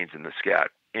human remains in the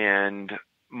scat. And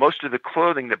most of the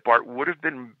clothing that Bart would have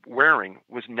been wearing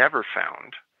was never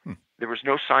found. There was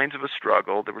no signs of a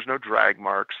struggle. There was no drag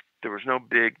marks. There was no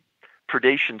big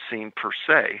predation scene per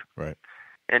se. Right.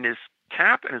 And his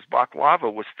cap and his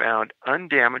baklava was found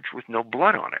undamaged with no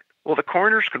blood on it. Well, the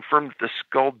coroners confirmed that the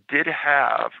skull did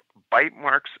have bite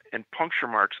marks and puncture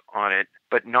marks on it,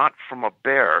 but not from a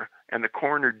bear, and the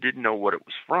coroner didn't know what it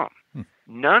was from.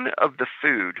 None of the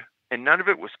food, and none of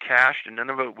it was cached, and none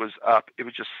of it was up. It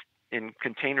was just in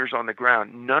containers on the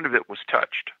ground. None of it was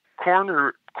touched.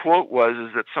 Coroner quote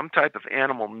was that some type of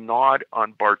animal gnawed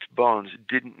on Bart's bones,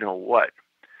 didn't know what.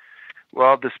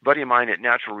 Well, this buddy of mine at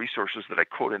Natural Resources that I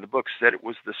quote in the book said it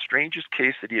was the strangest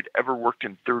case that he had ever worked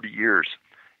in 30 years.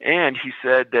 And he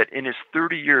said that in his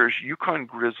 30 years, Yukon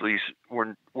grizzlies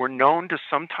were known to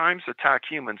sometimes attack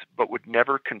humans, but would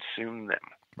never consume them.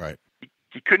 Right.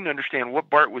 He couldn't understand what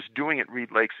Bart was doing at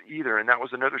Reed Lakes either, and that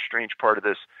was another strange part of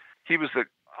this. He was the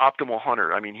optimal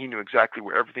hunter. I mean, he knew exactly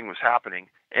where everything was happening,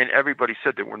 and everybody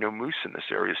said there were no moose in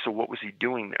this area, so what was he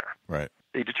doing there? Right.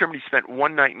 They determined he spent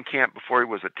one night in camp before he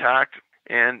was attacked,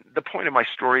 and the point of my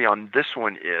story on this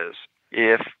one is,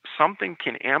 if something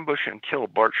can ambush and kill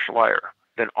Bart Schleyer,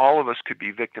 then all of us could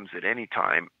be victims at any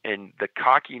time, and the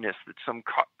cockiness that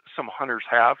some hunters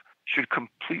have should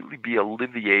completely be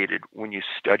alleviated when you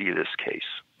study this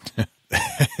case.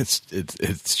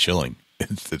 It's chilling.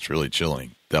 It's really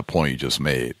chilling. That point you just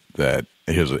made, that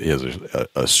he has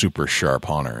a super sharp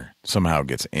hunter somehow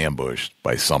gets ambushed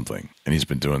by something, and he's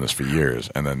been doing this for years,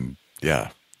 and then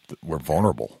we're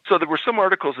vulnerable. So there were some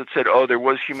articles that said, there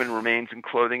was human remains and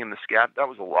clothing in the scat. That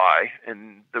was a lie.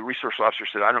 And the resource officer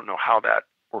said, I don't know how that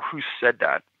or who said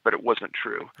that, but it wasn't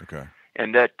true. Okay.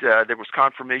 And that there was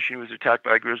confirmation he was attacked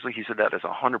by a grizzly. He said that is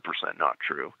 100% not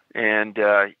true. And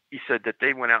he said that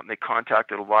they went out and they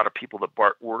contacted a lot of people that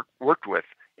Bart worked with,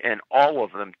 and all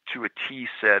of them to a T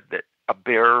said that a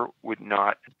bear would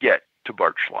not get to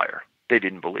Bart Schleyer. They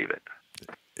didn't believe it.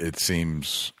 It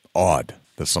seems odd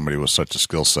that somebody with such a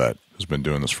skill set who's been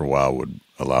doing this for a while would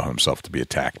allow himself to be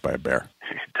attacked by a bear.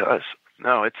 It does.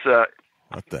 No, it's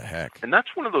what the heck? And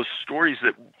that's one of those stories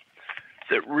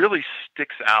that really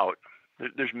sticks out.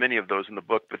 There's many of those in the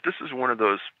book, but this is one of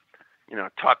those,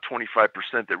 top 25%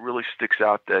 that really sticks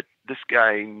out, that this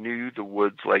guy knew the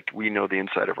woods like we know the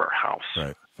inside of our house.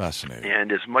 Right. Fascinating.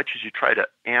 And as much as you try to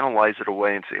analyze it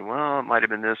away and say, well, it might have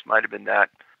been this, might have been that,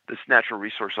 this natural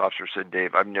resource officer said,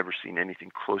 Dave, I've never seen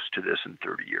anything close to this in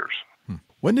 30 years.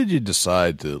 When did you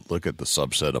decide to look at the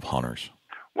subset of hunters?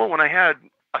 Well, when I had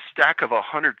a stack of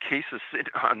 100 cases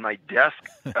sitting on my desk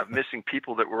of missing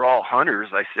people that were all hunters,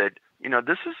 I said,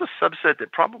 this is a subset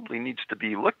that probably needs to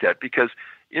be looked at, because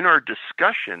in our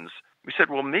discussions, we said,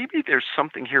 well, maybe there's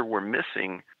something here we're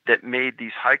missing that made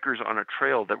these hikers on a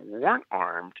trail that weren't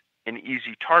armed an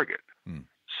easy target.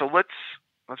 So let's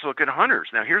look at hunters.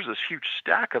 Now, here's this huge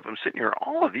stack of them sitting here.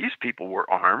 All of these people were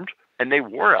armed, and they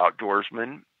were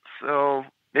outdoorsmen. So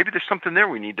maybe there's something there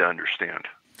we need to understand.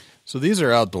 So these are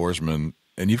outdoorsmen,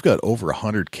 and you've got over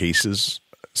 100 cases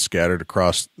scattered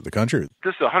across the country.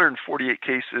 This is 148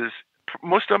 cases.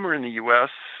 Most of them are in the U.S.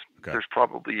 Okay. There's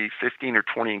probably 15 or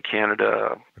 20 in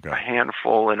Canada, Okay. a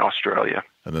handful in Australia.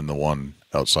 And then the one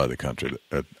outside the country,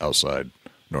 outside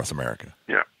North America.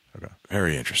 Yeah. Okay.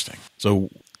 Very interesting. So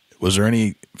was there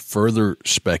any further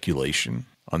speculation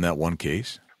on that one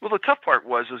case? Well, the tough part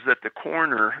was that the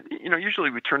coroner, usually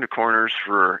we turn to coroners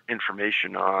for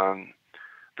information on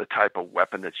the type of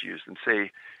weapon that's used, and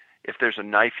say if there's a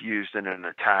knife used in an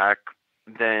attack,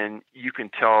 then you can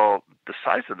tell the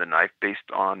size of the knife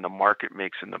based on the mark it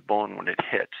makes in the bone when it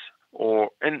hits. Or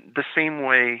in the same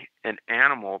way an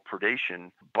animal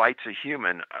predation bites a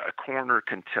human, a coroner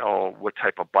can tell what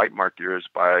type of bite mark there is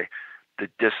by the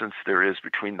distance there is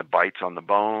between the bites on the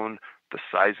bone, the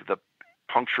size of the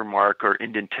puncture mark or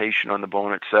indentation on the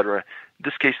bone, etc. In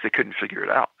this case, they couldn't figure it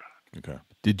out. Okay.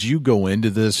 Did you go into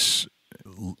this?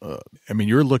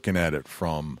 You're looking at it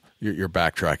from you're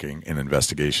backtracking an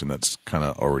investigation that's kind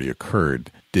of already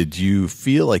occurred. Did you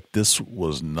feel like this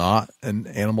was not an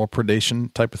animal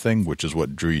predation type of thing, which is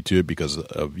what drew you to it because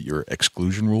of your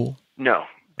exclusion rule? No,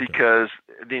 because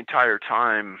the entire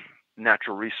time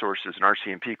Natural Resources and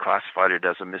RCMP classified it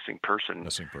as a missing person.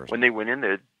 Missing person. When they went in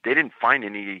there, they didn't find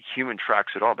any human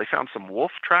tracks at all. They found some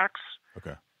wolf tracks,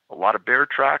 Okay. a lot of bear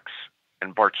tracks,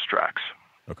 and Bart's tracks.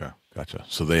 Okay. Gotcha.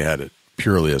 So they had it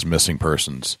purely as missing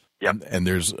persons. Yep. And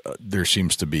there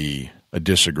seems to be a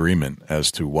disagreement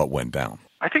as to what went down.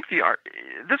 I think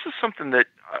this is something that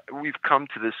we've come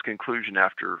to this conclusion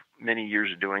after many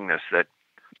years of doing this, that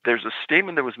there's a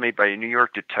statement that was made by a New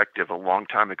York detective a long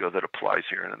time ago that applies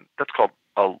here, and that's called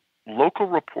a local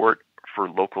report for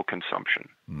local consumption.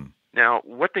 Now,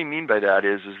 what they mean by that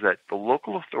is that the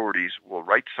local authorities will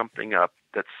write something up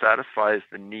that satisfies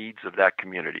the needs of that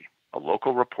community, a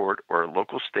local report or a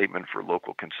local statement for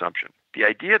local consumption. The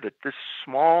idea that this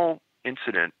small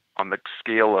incident on the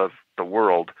scale of the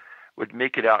world would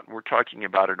make it out, and we're talking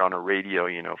about it on a radio,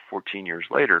 14 years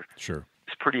later, Sure.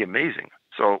 is pretty amazing.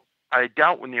 So I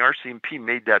doubt when the RCMP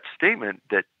made that statement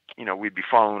that, we'd be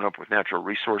following up with natural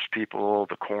resource people,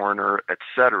 the coroner, et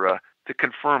cetera, to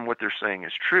confirm what they're saying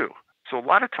is true. So a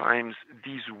lot of times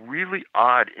these really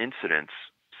odd incidents,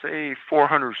 say 4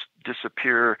 hunters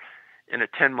disappear in a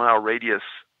 10-mile radius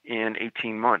in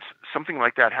 18 months, something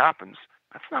like that happens,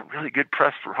 that's not really good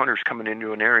press for hunters coming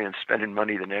into an area and spending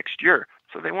money the next year.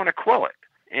 So they want to quell it.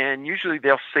 And usually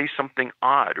they'll say something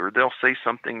odd, or they'll say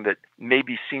something that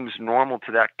maybe seems normal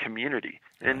to that community.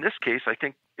 And in this case, I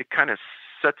think it kind of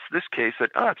sets this case that,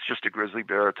 it's just a grizzly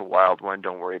bear, it's a wild one,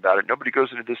 don't worry about it. Nobody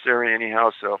goes into this area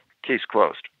anyhow, so case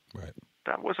closed. Right.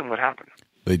 That wasn't what happened.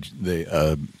 They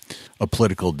a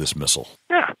political dismissal.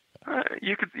 Yeah,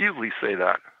 you could easily say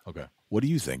that. Okay. What do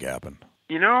you think happened?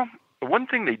 One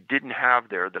thing they didn't have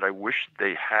there that I wish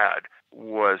they had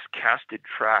was casted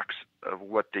tracks of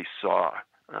what they saw.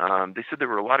 They said there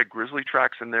were a lot of grizzly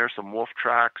tracks in there, some wolf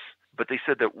tracks, but they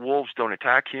said that wolves don't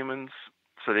attack humans,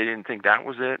 so they didn't think that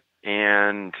was it.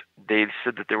 And they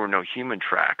said that there were no human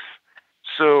tracks.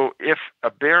 So if a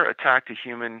bear attacked a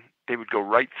human, they would go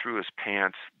right through his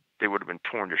pants. They would have been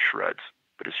torn to shreds.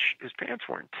 But his pants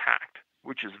were intact,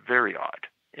 which is very odd.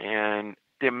 And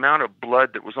the amount of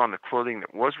blood that was on the clothing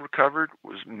that was recovered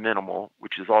was minimal,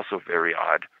 which is also very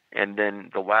odd. And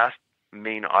then the last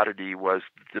main oddity was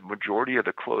the majority of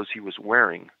the clothes he was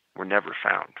wearing were never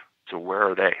found. So where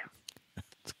are they?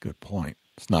 That's a good point.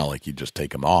 It's not like you just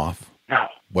take them off. No.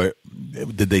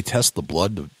 Did they test the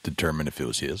blood to determine if it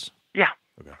was his? Yeah.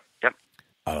 Okay. Yep.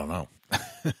 I don't know.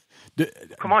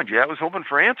 Come on, Jay. I was hoping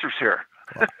for answers here.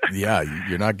 Yeah,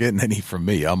 you're not getting any from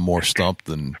me. I'm more stumped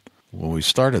than when we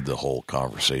started the whole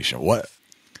conversation.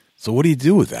 So what do you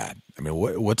do with that? I mean,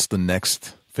 what's the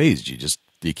next phase?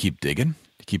 Do you keep digging?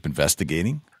 Do you keep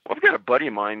investigating? Well, I've got a buddy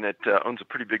of mine that owns a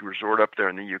pretty big resort up there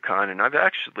in the Yukon, and I've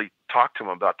actually talked to him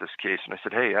about this case. And I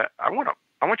said, hey, I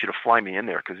want you to fly me in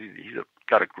there because he's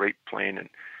got a great plane. And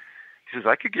he says,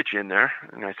 I could get you in there.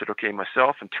 And I said, okay,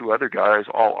 myself and 2 other guys,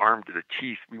 all armed to the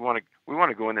teeth. We want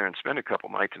to go in there and spend a couple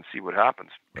nights and see what happens.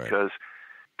 Right. Because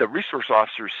the resource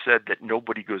officers said that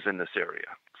nobody goes in this area.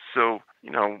 So,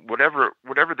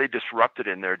 whatever they disrupted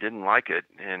in there didn't like it,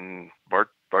 and Bart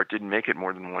didn't make it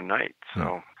more than one night.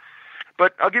 So,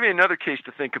 But I'll give you another case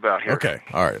to think about here. Okay,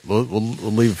 all right. We'll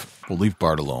leave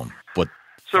Bart alone. But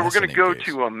so we're going to go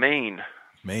to Maine.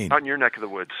 Maine, out in your neck of the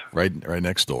woods. Right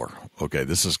next door. Okay,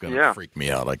 this is going to freak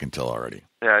me out. I can tell already.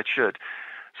 Yeah, it should.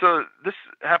 So this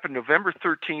happened November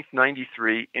 13th,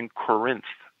 93 in Corinth,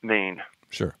 Maine.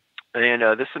 Sure. And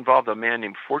this involved a man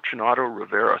named Fortunato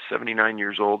Rivera, 79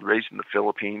 years old, raised in the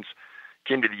Philippines,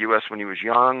 came to the U.S. when he was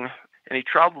young, and he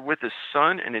traveled with his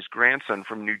son and his grandson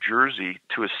from New Jersey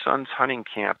to his son's hunting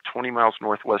camp 20 miles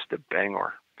northwest of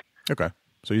Bangor. Okay,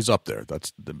 so he's up there.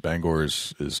 Bangor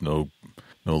is no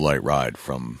light ride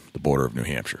from the border of New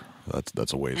Hampshire.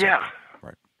 That's a ways. Yeah, up there.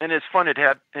 Right. And his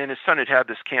son had had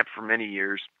this camp for many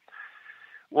years.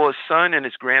 Well, his son and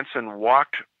his grandson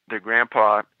walked their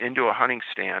grandpa into a hunting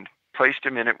stand, placed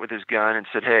him in it with his gun, and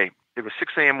said, hey, it was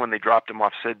 6 a.m. when they dropped him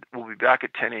off, said, we'll be back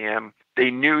at 10 a.m. They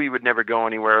knew he would never go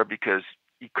anywhere because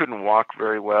he couldn't walk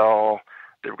very well.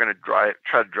 They were going to try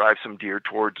to drive some deer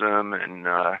towards him, and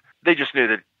they just knew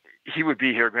that he would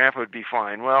be here. Grandpa would be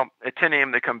fine. Well, at 10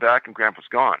 a.m. they come back, and Grandpa's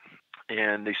gone.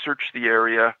 And they searched the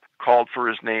area, called for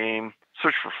his name,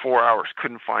 searched for 4 hours,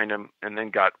 couldn't find him, and then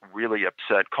got really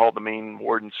upset, called the Maine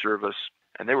Warden Service,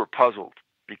 and they were puzzled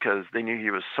because they knew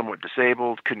he was somewhat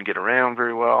disabled, couldn't get around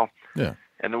very well. Yeah.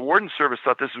 And the Warden Service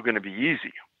thought this was going to be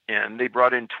easy. And they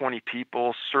brought in 20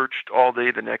 people, searched all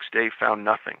day the next day, found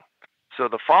nothing. So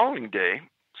the following day,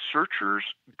 searchers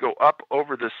go up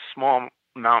over this small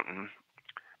mountain,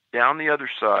 down the other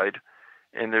side,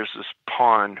 and there's this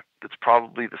pond that's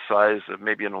probably the size of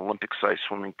maybe an Olympic-sized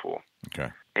swimming pool.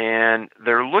 Okay. and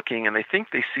they're looking, and they think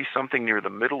they see something near the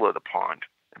middle of the pond,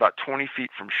 about 20 feet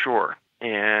from shore,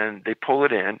 and they pull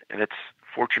it in, and it's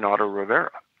Fortunato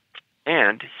Rivera,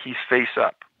 and he's face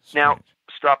up. Now,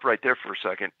 stop right there for a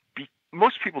second.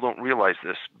 Most people don't realize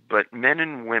this, but men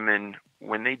and women,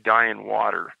 when they die in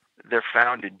water, they're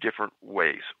found in different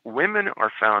ways. Women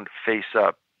are found face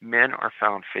up. Men are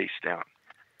found face down.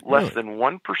 Really? Less than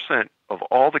 1% of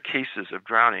all the cases of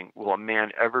drowning will a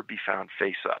man ever be found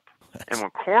face up. And when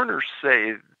coroners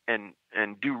say and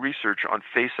do research on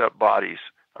face up bodies,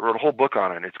 I wrote a whole book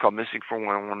on it. It's called Missing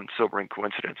 411 and Sobering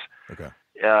Coincidence. Okay.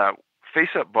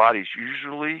 Face up bodies,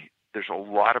 usually there's a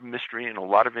lot of mystery and a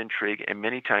lot of intrigue, and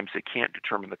many times they can't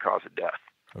determine the cause of death.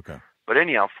 Okay. But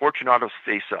anyhow, Fortunato's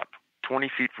face up. 20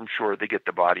 feet from shore, they get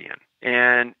the body in.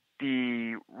 And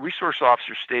the resource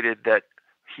officer stated that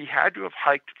he had to have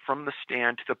hiked from the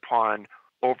stand to the pond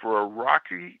over a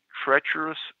rocky,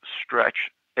 treacherous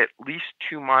stretch at least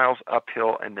 2 miles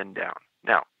uphill and then down.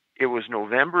 Now, it was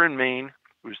November in Maine.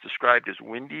 It was described as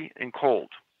windy and cold.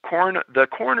 The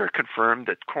coroner confirmed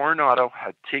that Fortunato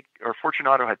had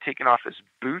taken off his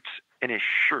boots and his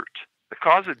shirt. The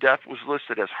cause of death was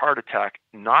listed as heart attack,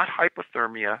 not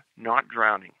hypothermia, not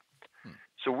drowning.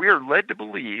 So we are led to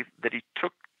believe that he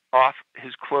took off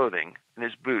his clothing and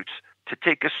his boots to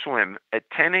take a swim at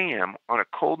 10 a.m. on a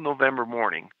cold November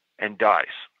morning and dies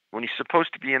when he's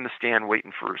supposed to be in the stand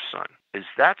waiting for his son. Is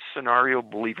that scenario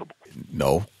believable?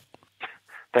 No.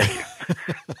 Thank you.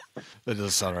 That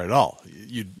doesn't sound right at all.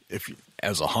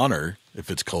 As a hunter,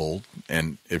 if it's cold,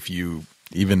 and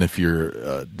even if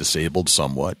you're disabled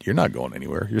somewhat, you're not going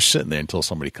anywhere. You're sitting there until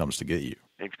somebody comes to get you.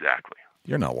 Exactly.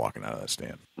 You're not walking out of that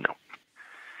stand. No.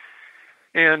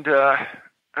 And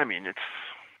I mean,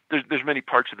 there's many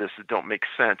parts of this that don't make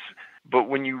sense. But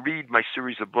when you read my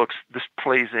series of books, this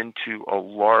plays into a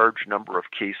large number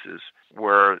of cases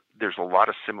where there's a lot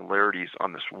of similarities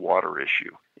on this water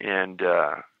issue. And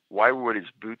why would his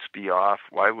boots be off?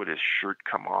 Why would his shirt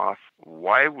come off?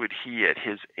 Why would he, at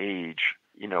his age,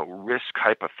 risk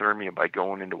hypothermia by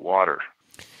going into water?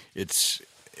 It's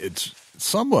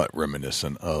somewhat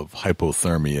reminiscent of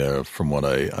hypothermia, from what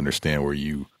I understand, where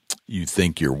you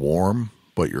think you're warm,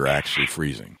 but you're actually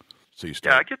freezing. So you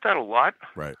start. Yeah, I get that a lot.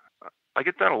 Right. I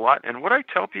get that a lot. And what I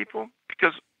tell people,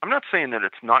 because I'm not saying that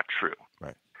it's not true,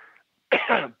 right,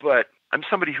 but I'm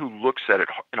somebody who looks at it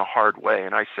in a hard way,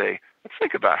 and I say, let's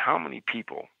think about how many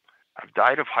people have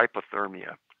died of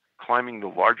hypothermia climbing the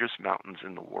largest mountains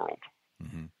in the world.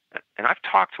 Mm-hmm. And I've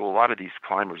talked to a lot of these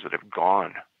climbers that have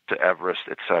gone to Everest,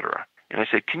 etc. And I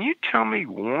say, can you tell me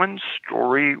one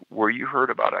story where you heard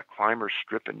about a climber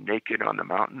stripping naked on the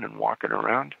mountain and walking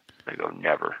around? They go,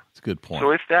 never. That's a good point.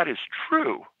 So if that is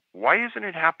true, why isn't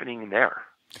it happening there?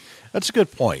 That's a good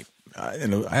point.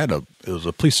 It was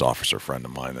a police officer friend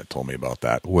of mine that told me about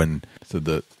that when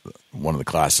one of the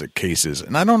classic cases,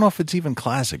 and I don't know if it's even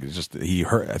classic. It's just that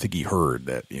I think he heard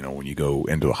that when you go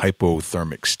into a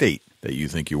hypothermic state that you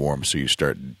think you're warm, so you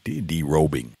start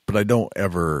derobing. But I don't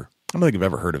think I've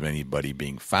ever heard of anybody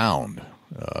being found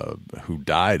who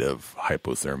died of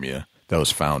hypothermia that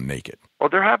was found naked. Well,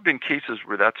 there have been cases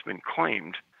where that's been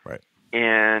claimed. Right.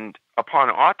 And upon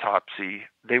autopsy,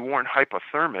 they weren't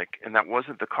hypothermic, and that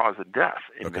wasn't the cause of death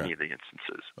in many of the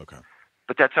instances. Okay.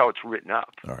 But that's how it's written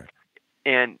up. All right.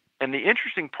 And the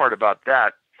interesting part about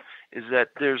that is that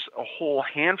there's a whole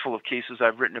handful of cases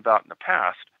I've written about in the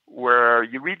past where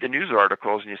you read the news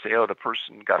articles and you say, oh, the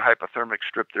person got hypothermic,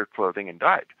 stripped their clothing, and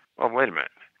died. Well, wait a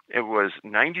minute. It was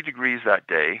 90 degrees that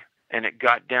day, and it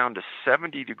got down to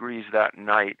 70 degrees that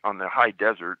night on the high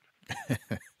desert.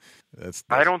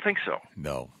 I don't think so.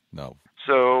 No.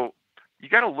 So you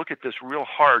got to look at this real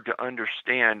hard to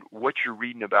understand what you're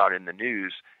reading about in the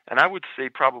news. And I would say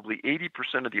probably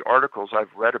 80% of the articles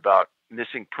I've read about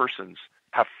missing persons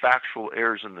have factual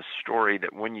errors in the story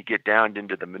that when you get down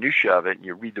into the minutia of it and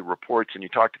you read the reports and you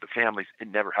talk to the families, it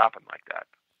never happened like that.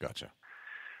 Gotcha.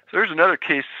 So there's another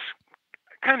case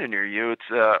kind of near you. It's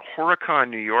Horicon,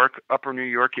 New York, Upper New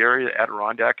York area,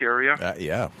 Adirondack area.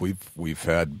 Yeah, we've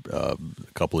had a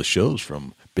couple of shows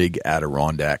from big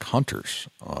Adirondack hunters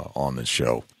on this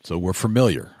show, so we're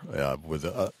familiar with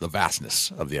the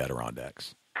vastness of the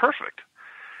Adirondacks. Perfect.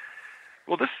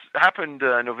 Well, this happened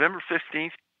November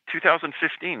 15th,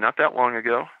 2015, not that long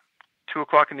ago,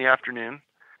 2:00 in the afternoon.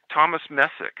 Thomas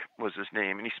Messick was his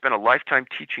name, and he spent a lifetime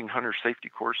teaching hunter safety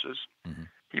courses. Mm-hmm.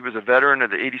 He was a veteran of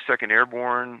the 82nd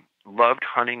Airborne, loved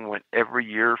hunting, went every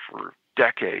year for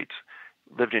decades,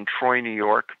 lived in Troy, New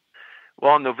York.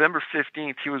 Well, on November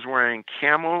 15th, he was wearing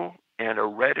camo and a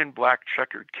red and black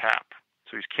checkered cap.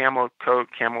 So he's camo coat,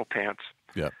 camo pants.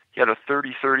 Yeah. He had a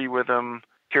 .30-30 with him,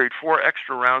 carried 4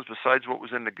 extra rounds besides what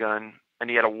was in the gun, and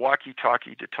he had a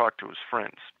walkie-talkie to talk to his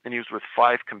friends. And he was with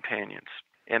 5 companions.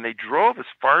 And they drove as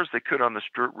far as they could on this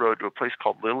dirt road to a place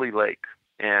called Lily Lake.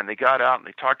 And they got out and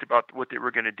they talked about what they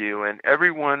were going to do. And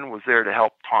everyone was there to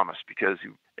help Thomas because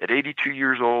at 82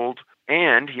 years old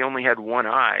and he only had one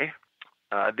eye,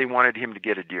 they wanted him to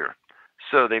get a deer.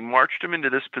 So they marched him into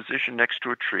this position next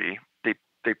to a tree.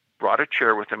 They brought a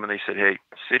chair with him and they said, hey,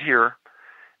 sit here.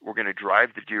 We're going to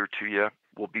drive the deer to you.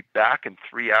 We'll be back in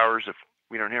 3 hours. If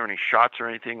we don't hear any shots or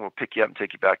anything, we'll pick you up and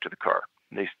take you back to the car.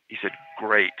 And he said,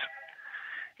 great.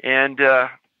 And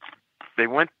they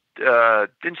went,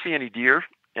 didn't see any deer.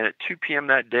 And at 2 p.m.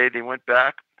 that day, they went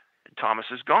back, and Thomas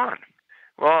is gone.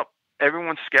 Well,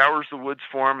 everyone scours the woods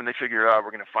for him, and they figure out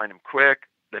we're going to find him quick.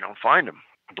 They don't find him.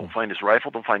 Don't find his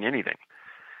rifle. Don't find anything.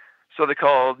 So they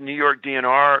called New York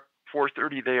DNR.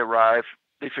 4:30, they arrive.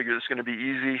 They figure this is going to be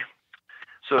easy.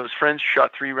 So his friends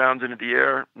shot 3 rounds into the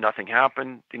air. Nothing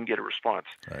happened. Didn't get a response.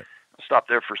 Right. I'll stop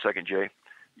there for a second, Jay.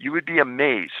 You would be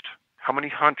amazed how many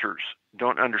hunters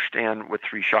don't understand what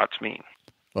 3 shots mean.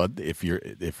 Well, if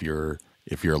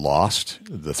you're lost,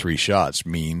 the 3 shots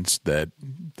means that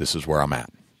this is where I'm at.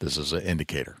 This is an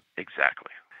indicator.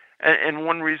 Exactly. And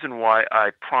one reason why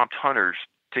I prompt hunters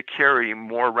to carry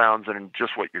more rounds than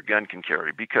just what your gun can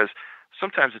carry, because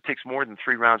sometimes it takes more than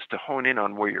 3 rounds to hone in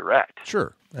on where you're at.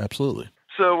 Sure, absolutely.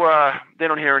 So they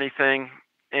don't hear anything,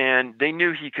 and they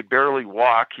knew he could barely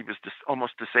walk. He was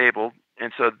almost disabled,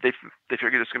 and so they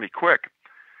figured it's going to be quick.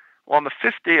 Well, on the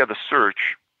 5th day of the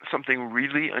search, something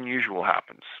really unusual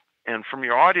happens. And from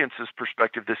your audience's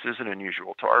perspective, this isn't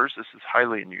unusual. To ours, this is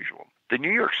highly unusual. The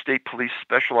New York State Police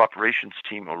Special Operations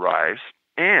Team arrives,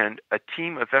 and a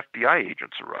team of FBI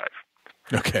agents arrive.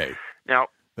 Okay. Now,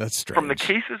 that's strange. From the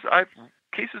cases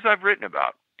I've written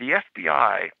about, the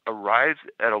FBI arrives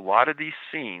at a lot of these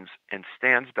scenes and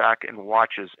stands back and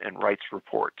watches and writes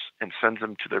reports and sends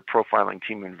them to their profiling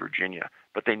team in Virginia,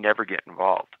 but they never get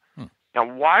involved. Now,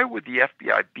 why would the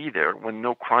FBI be there when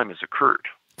no crime has occurred?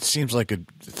 It seems like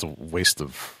it's a waste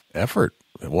of effort.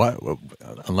 Why,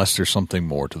 unless there's something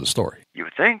more to the story. You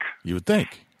would think. You would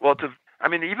think. Well,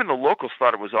 even the locals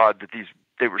thought it was odd that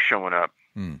they were showing up.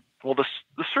 Well,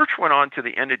 the search went on to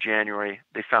the end of January.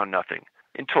 They found nothing.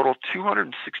 In total,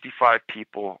 265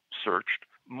 people searched.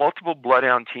 Multiple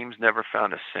bloodhound teams never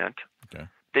found a scent. Okay.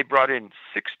 They brought in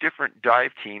 6 different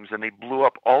dive teams, and they blew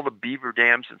up all the beaver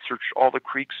dams and searched all the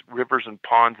creeks, rivers, and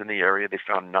ponds in the area. They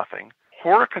found nothing.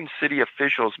 Horicon City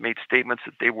officials made statements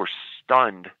that they were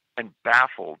stunned and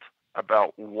baffled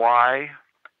about why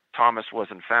Thomas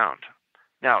wasn't found.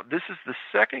 Now, this is the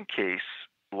second case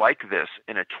like this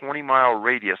in a 20-mile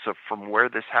radius from where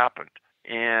this happened.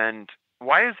 And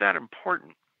why is that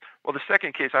important? Well, the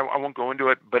second case, I won't go into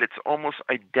it, but it's almost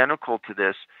identical to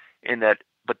this in that,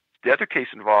 but the other case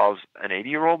involves an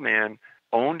 80-year-old man,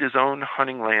 owned his own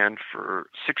hunting land for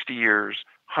 60 years,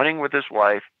 hunting with his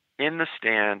wife, in the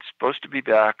stand, supposed to be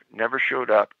back, never showed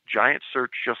up, giant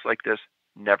search just like this,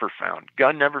 never found.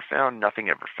 Gun never found, nothing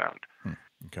ever found.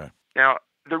 Okay. Now,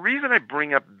 the reason I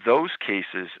bring up those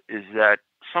cases is that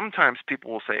sometimes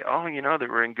people will say, oh, they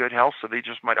were in good health, so they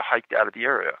just might have hiked out of the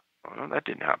area. Well, that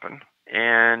didn't happen.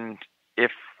 And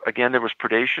if, again, there was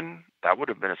predation, that would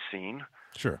have been a scene.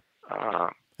 Sure.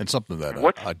 And something that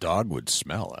a dog would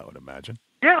smell, I would imagine.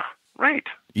 Yeah, right.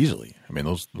 Easily. I mean,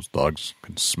 those dogs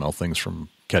can smell things from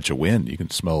catch a wind. You can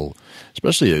smell,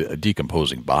 especially a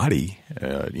decomposing body.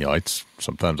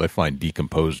 Sometimes I find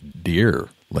decomposed deer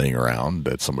laying around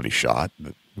that somebody shot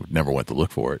that never went to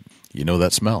look for it. You know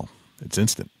that smell. It's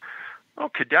instant. Oh,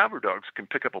 cadaver dogs can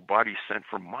pick up a body scent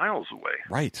from miles away.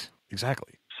 Right.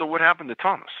 Exactly. So what happened to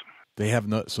Thomas? They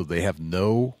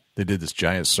did this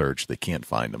giant search. They can't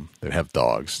find him. They have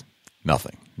dogs.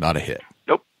 Nothing. Not a hit.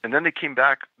 Nope. And then they came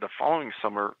back the following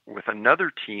summer with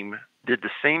another team, did the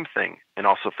same thing, and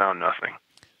also found nothing.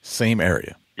 Same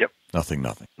area. Yep. Nothing.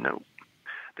 No.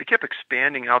 They kept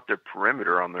expanding out their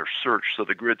perimeter on their search, so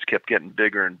the grids kept getting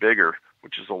bigger and bigger,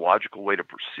 which is a logical way to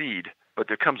proceed. But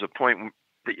there comes a point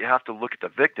that you have to look at the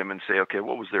victim and say, okay,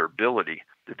 what was their ability?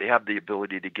 Did they have the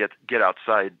ability to get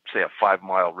outside, say, a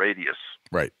 5-mile radius?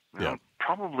 Right. Yeah.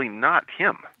 Probably not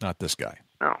him. Not this guy.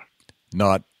 No.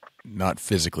 Not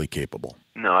physically capable.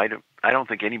 No, I don't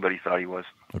think anybody thought he was.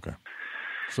 Okay.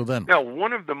 So then. Now,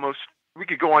 we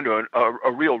could go on to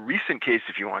a real recent case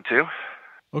if you want to.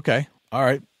 Okay. All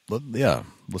right.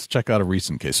 Let's check out a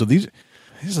recent case. So these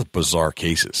are bizarre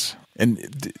cases.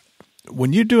 And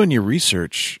when you're doing your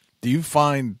research, do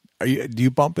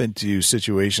you bump into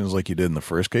situations like you did in the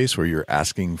first case where you're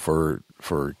asking for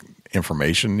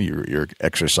information, you're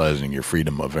exercising your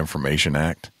Freedom of Information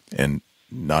Act and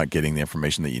not getting the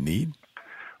information that you need?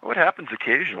 Well, it happens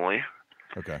occasionally.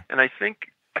 Okay. And I think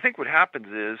what happens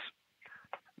is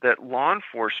that law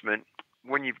enforcement,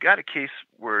 when you've got a case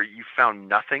where you found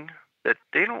nothing, that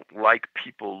they don't like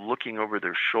people looking over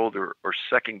their shoulder or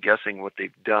second guessing what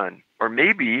they've done. Or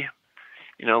maybe,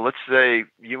 let's say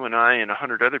you and I and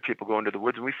 100 other people go into the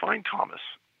woods and we find Thomas.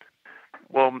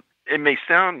 Well, it may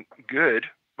sound good,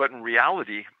 but in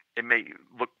reality, it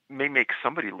may make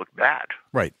somebody look bad.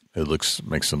 Right. It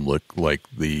makes them look like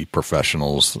the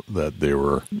professionals that they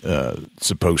were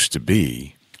supposed to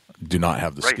be do not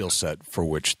have the skill set for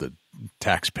which the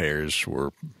taxpayers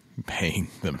were paying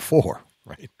them for.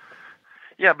 Right.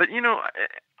 Yeah, but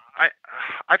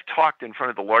I've talked in front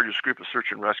of the largest group of search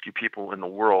and rescue people in the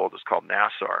world. It's called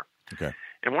NASAR. Okay.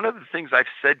 And one of the things I've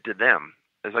said to them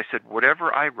is I said,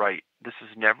 whatever I write, this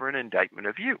is never an indictment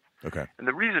of you. Okay. And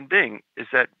the reason being is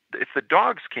that if the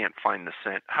dogs can't find the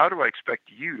scent, how do I expect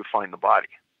you to find the body?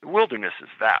 The wilderness is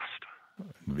vast.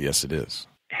 Yes, it is.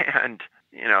 And,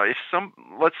 if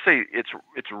let's say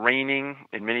it's raining,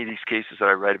 in many of these cases that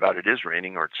I write about, it is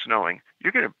raining or it's snowing,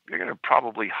 you're going to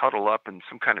probably huddle up in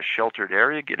some kind of sheltered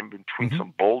area, get in between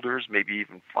some boulders, maybe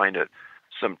even find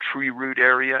some tree root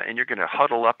area, and you're going to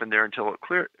huddle up in there until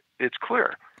it's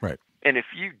clear. Right. And if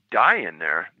you die in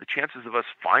there, the chances of us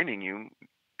finding you,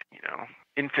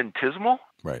 infinitesimal.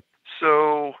 Right.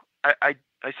 So I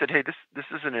said, hey, this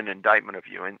isn't an indictment of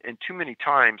you. And too many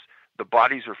times the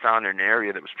bodies are found in an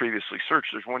area that was previously searched.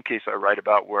 There's one case I write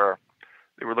about where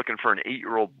they were looking for an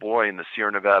 8-year-old boy in the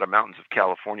Sierra Nevada mountains of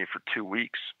California for 2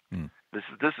 weeks.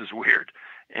 This is weird.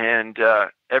 And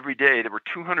every day there were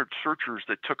 200 searchers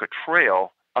that took a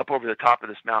trail up over the top of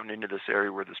this mountain into this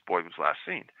area where this boy was last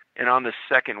seen. And on this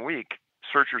second week,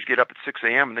 searchers get up at 6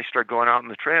 a.m. and they start going out on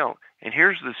the trail. And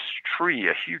here's this tree,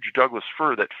 a huge Douglas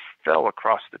fir that fell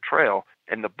across the trail,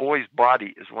 and the boy's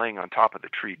body is laying on top of the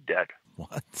tree dead.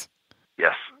 What?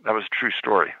 Yes, that was a true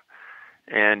story.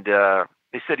 And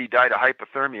they said he died of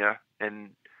hypothermia. And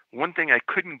one thing I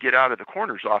couldn't get out of the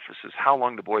coroner's office is how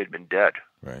long the boy had been dead.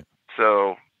 Right.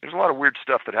 So there's a lot of weird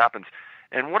stuff that happens.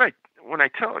 And when I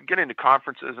get into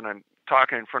conferences and I'm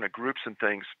talking in front of groups and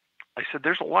things, I said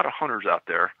there's a lot of hunters out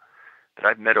there that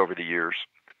I've met over the years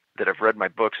that have read my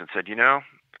books and said,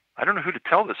 I don't know who to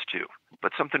tell this to,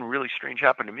 but something really strange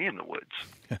happened to me in the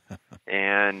woods.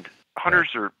 And hunters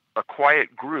are a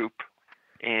quiet group,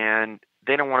 and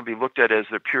they don't want to be looked at as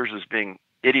their peers as being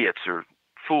idiots or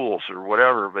fools or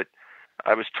whatever. But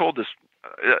I was told this,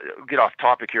 get off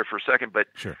topic here for a second, but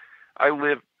sure. I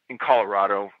live in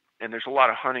Colorado, and there's a lot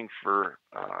of hunting for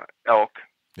elk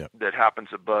that happens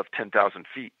above 10,000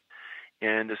 feet.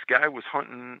 And this guy was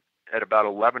hunting at about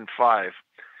 11.5,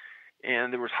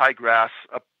 and there was high grass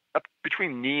up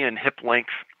between knee and hip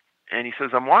length. And he says,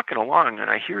 I'm walking along,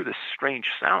 and I hear this strange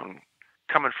sound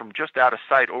coming from just out of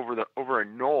sight over a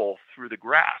knoll through the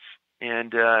grass.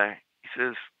 And he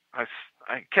says, I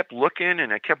kept looking,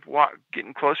 and I kept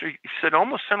getting closer. He said, it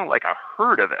almost sounded like a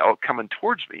herd of elk coming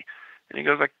towards me. And he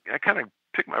goes, I kind of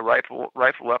picked my rifle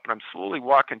up, and I'm slowly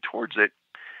walking towards it.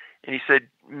 And he said,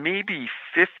 maybe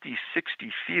 50,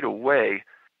 60 feet away,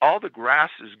 all the grass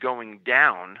is going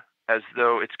down as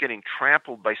though it's getting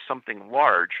trampled by something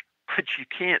large, but you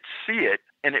can't see it,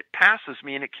 and it passes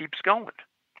me, and it keeps going.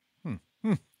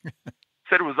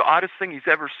 Said it was the oddest thing he's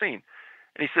ever seen.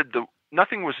 And he said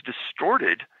nothing was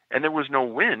distorted, and there was no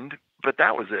wind, but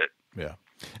that was it. Yeah.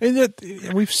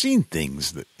 And we've seen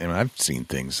things I've seen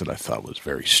things that I thought was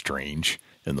very strange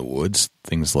in the woods.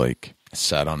 Things like I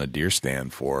sat on a deer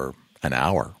stand for an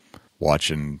hour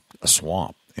watching a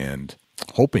swamp and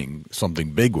hoping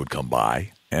something big would come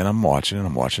by. And I'm watching.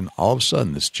 All of a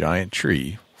sudden, this giant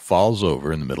tree falls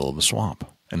over in the middle of the swamp.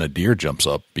 And a deer jumps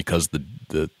up because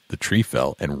the tree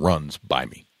fell and runs by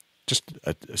me. Just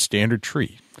a standard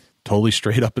tree, totally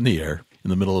straight up in the air in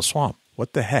the middle of the swamp.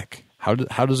 What the heck? How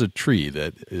does a tree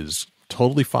that is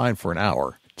totally fine for an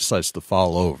hour decides to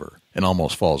fall over and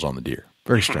almost falls on the deer?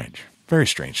 Very strange. Very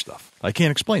strange stuff. I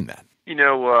can't explain that.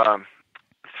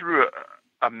 Through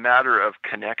a matter of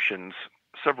connections,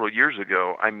 several years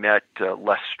ago, I met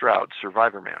Les Stroud,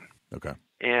 Survivor Man. Okay.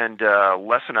 And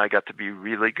Les and I got to be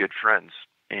really good friends.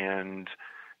 And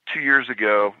 2 years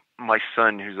ago, my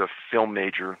son, who's a film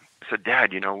major, said,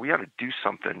 Dad, we ought to do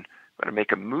something. We ought to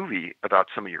make a movie about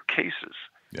some of your cases.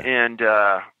 Yeah. And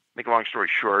make a long story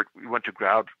short, we went to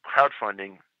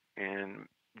crowdfunding and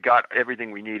got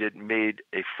everything we needed, made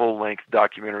a full-length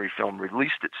documentary film,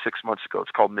 released it 6 months ago.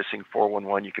 It's called Missing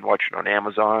 411. You can watch it on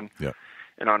Amazon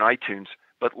and on iTunes.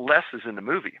 But Les is in the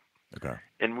movie. Okay.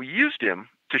 And we used him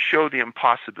to show the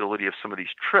impossibility of some of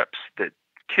these trips that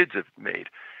kids have made.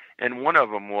 And one of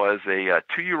them was a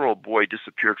 2-year-old boy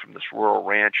disappeared from this rural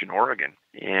ranch in Oregon.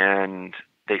 And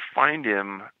they find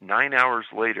him 9 hours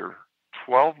later,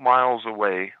 12 miles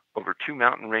away over 2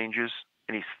 mountain ranges,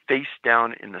 and he's face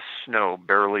down in the snow,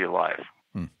 barely alive.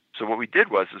 So what we did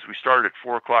was we started at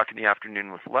 4 o'clock in the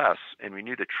afternoon with Les, and we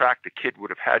knew the track the kid would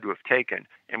have had to have taken,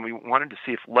 and we wanted to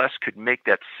see if Les could make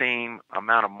that same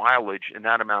amount of mileage in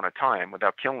that amount of time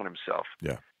without killing himself.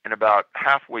 Yeah. And about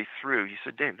halfway through, he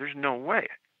said, Dave, there's no way.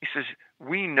 He says,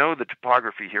 we know the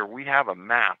topography here. We have a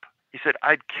map. He said,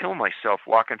 I'd kill myself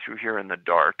walking through here in the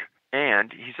dark.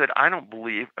 And he said, I don't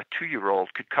believe a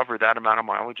 2-year-old could cover that amount of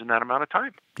mileage in that amount of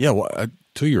time. Yeah, well,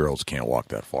 2-year-olds can't walk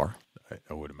that far.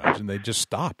 I would imagine they'd just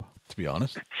stop, to be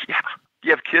honest. Yeah. Do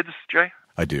you have kids, Jay?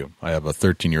 I do. I have a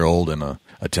 13-year-old and a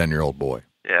 10-year-old boy.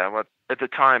 Yeah, well, at the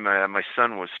time, my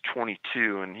son was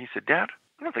 22, and he said, Dad,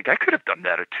 I don't think I could have done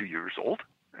that at 2 years old.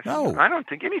 No. I don't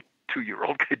think any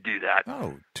 2-year-old could do that.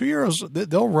 No, 2-year-olds,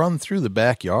 they'll run through the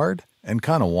backyard and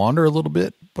kind of wander a little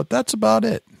bit, but that's about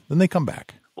it. Then they come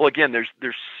back. Well, again, there's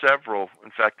several. In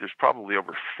fact, there's probably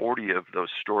over 40 of those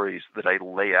stories that I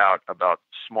lay out about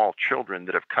small children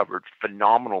that have covered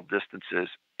phenomenal distances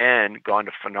and gone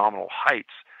to phenomenal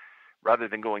heights. Rather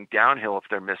than going downhill if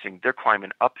they're missing, they're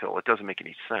climbing uphill. It doesn't make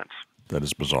any sense. That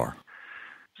is bizarre.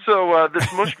 So this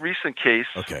most recent case...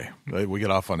 Okay, we get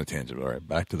off on a tangent. All right,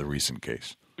 back to the recent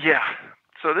case. Yeah.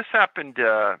 So this happened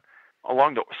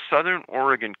along the southern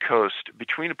Oregon coast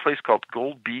between a place called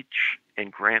Gold Beach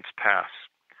and Grants Pass.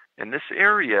 And this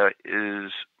area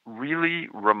is really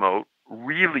remote,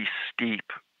 really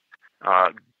steep.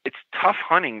 It's tough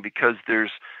hunting because there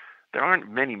aren't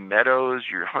many meadows.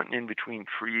 You're hunting in between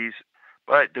trees,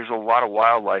 but there's a lot of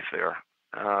wildlife there.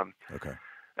 Okay.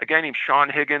 A guy named Sean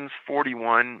Higgins,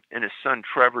 41, and his son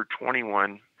Trevor,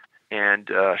 21,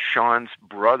 and Sean's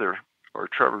brother, or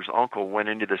Trevor's uncle, went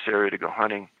into this area to go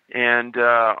hunting. And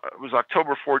it was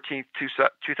October 14th,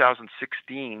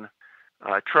 2016.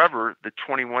 Trevor, the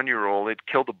 21-year-old, had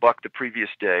killed a buck the previous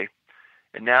day,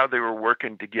 and now they were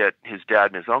working to get his dad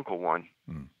and his uncle one.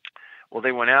 Well,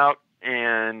 they went out,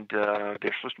 and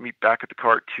they're supposed to meet back at the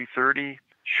car at 2:30.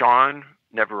 Sean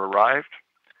never arrived,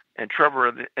 and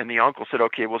Trevor and the uncle said,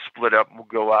 okay, we'll split up, and we'll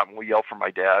go out, and we'll yell for my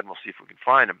dad, and we'll see if we can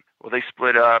find him. Well, they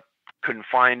split up, couldn't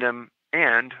find him,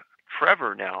 and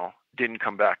Trevor now didn't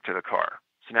come back to the car.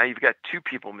 So now you've got 2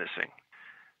 people missing.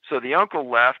 So the uncle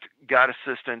left, got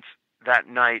assistance that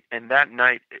night, and that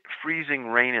night, freezing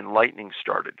rain and lightning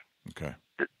started. Okay.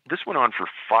 This went on for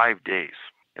 5 days,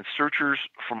 and searchers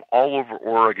from all over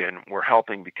Oregon were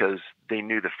helping because they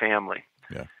knew the family.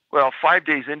 Yeah. Well, 5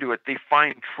 days into it, they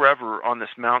find Trevor on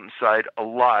this mountainside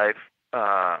alive,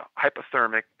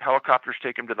 hypothermic. Helicopters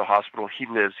take him to the hospital. He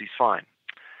lives. He's fine.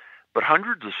 But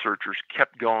hundreds of searchers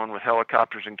kept going with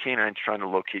helicopters and canines trying to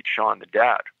locate Sean, the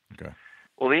dad. Okay.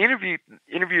 Well, they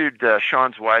interviewed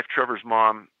Sean's wife, Trevor's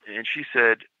mom, and she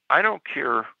said, I don't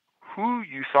care who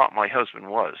you thought my husband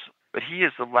was, but he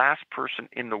is the last person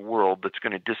in the world that's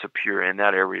going to disappear in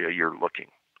that area you're looking,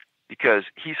 because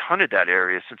he's hunted that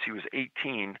area since he was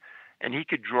 18, and he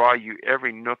could draw you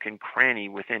every nook and cranny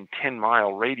within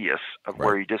 10-mile radius of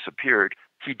where he disappeared.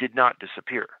 He did not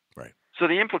disappear. Right. So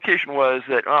the implication was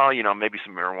that, maybe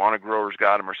some marijuana growers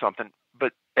got him or something,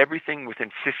 but everything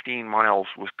within 15 miles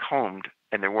was combed,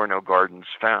 and there were no gardens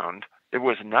found. There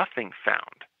was nothing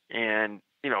found. And,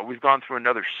 we've gone through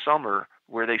another summer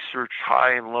where they searched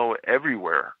high and low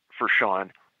everywhere for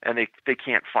Sean, and they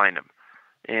can't find him.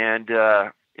 And,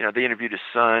 they interviewed his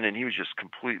son, and he was just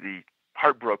completely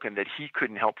heartbroken that he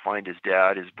couldn't help find his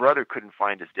dad. His brother couldn't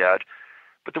find his dad.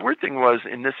 But the weird thing was,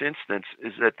 in this instance,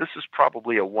 is that this is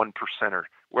probably a 1%er,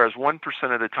 whereas 1%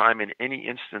 of the time in any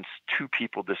instance, 2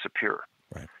 people disappear.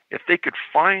 Right. If they could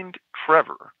find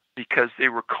Trevor because they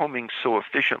were combing so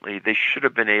efficiently, they should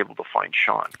have been able to find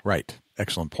Sean. Right.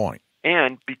 Excellent point.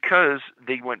 And because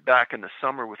they went back in the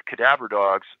summer with cadaver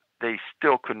dogs, they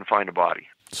still couldn't find a body.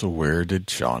 So where did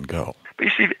Sean go? But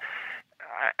you see,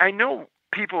 I know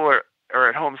people are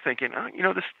at home thinking,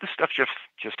 this stuff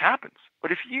just happens.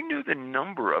 But if you knew the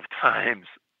number of times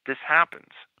this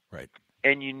happens, right,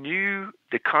 and you knew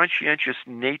the conscientious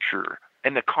nature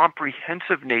and the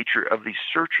comprehensive nature of these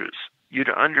searches, you'd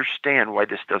understand why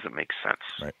this doesn't make sense.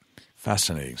 Right.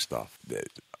 Fascinating stuff.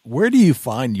 Where do you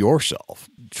find yourself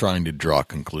trying to draw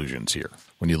conclusions here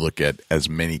when you look at as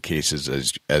many cases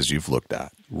as you've looked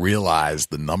at? Realize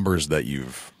the numbers that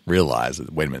you've realized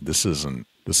that, wait a minute, this isn't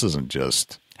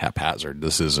just haphazard.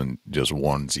 This isn't just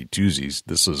onesie twosies.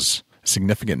 This is a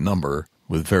significant number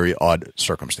with very odd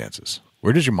circumstances.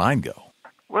 Where does your mind go?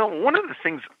 Well, one of the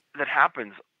things that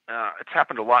happens, it's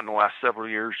happened a lot in the last several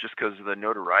years just because of the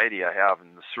notoriety I have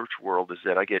in the search world, is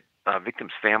that I get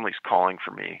victims' families calling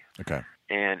for me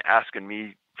and asking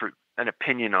me for an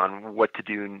opinion on what to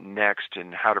do next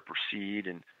and how to proceed.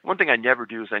 And one thing I never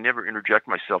do is I never interject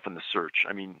myself in the search.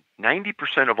 I mean,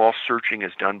 90% of all searching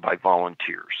is done by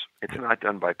volunteers. It's not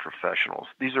done by professionals.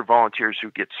 These are volunteers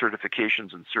who get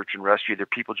certifications in search and rescue. They're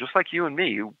people just like you and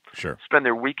me who spend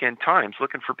their weekend times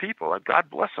looking for people. God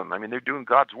bless them. I mean, they're doing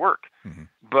God's work. Mm-hmm.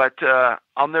 But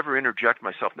I'll never interject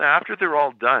myself. Now, after they're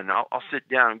all done, I'll sit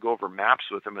down and go over maps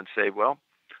with them and say, well,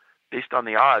 based on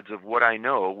the odds of what I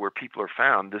know where people are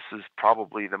found, this is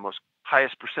probably the most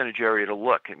highest percentage area to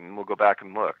look, and we'll go back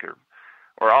and look.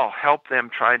 Or I'll help them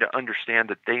try to understand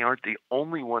that they aren't the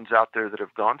only ones out there that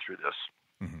have gone through this.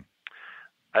 Mm-hmm.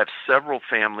 I have several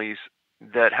families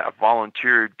that have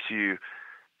volunteered to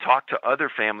talk to other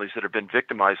families that have been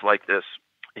victimized like this.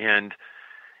 And,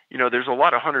 you know, there's a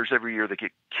lot of hunters every year that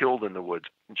get killed in the woods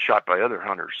and shot by other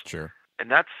hunters. Sure.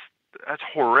 And that's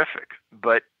horrific.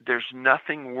 But there's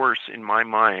nothing worse in my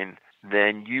mind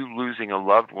than you losing a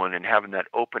loved one and having that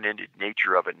open-ended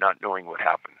nature of it, not knowing what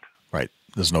happened. Right.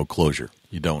 There's no closure.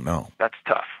 You don't know. That's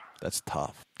tough. That's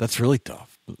tough. That's really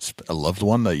tough. A loved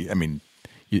one that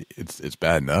it's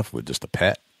bad enough with just a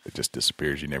pet that just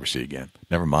disappears. You never see again.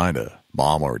 Never mind a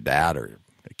mom or a dad or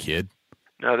a kid.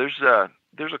 No, there's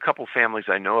a couple families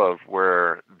I know of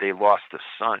where they lost a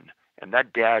son, and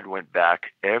that dad went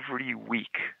back every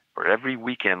week or every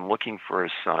weekend looking for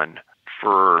his son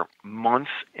for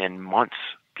months and months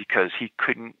because he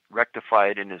couldn't rectify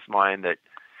it in his mind that,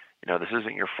 you know, this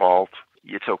isn't your fault.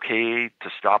 It's okay to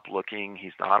stop looking.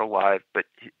 He's not alive. But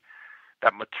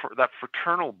that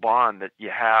fraternal bond that you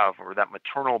have, or that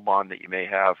maternal bond that you may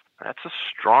have, that's a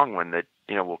strong one that,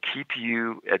 you know, will keep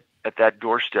you at that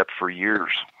doorstep for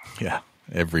years. Yeah.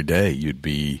 Every day you'd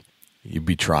be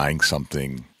trying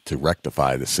something to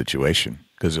rectify the situation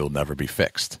because it'll never be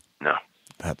fixed. No.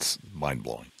 That's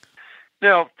mind-blowing.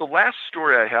 Now, the last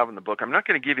story I have in the book, I'm not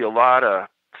going to give you a lot of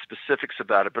specifics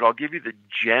about it, but I'll give you the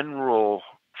general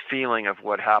feeling of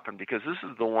what happened, because this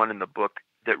is the one in the book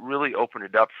that really opened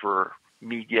it up for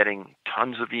me getting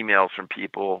tons of emails from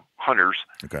people, hunters,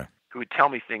 who would tell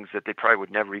me things that they probably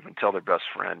would never even tell their best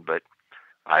friend. But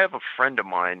I have a friend of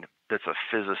mine that's a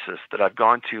physicist that I've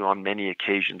gone to on many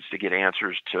occasions to get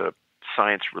answers to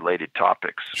science-related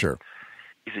topics. Sure.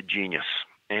 He's a genius,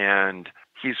 and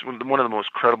he's one of the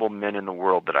most credible men in the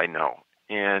world that I know.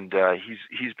 And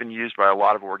he's been used by a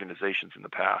lot of organizations in the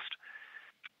past.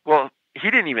 Well,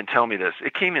 he didn't even tell me this.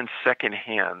 It came in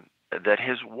secondhand that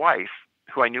his wife,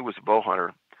 who I knew was a bow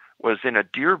hunter, was in a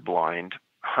deer blind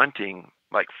hunting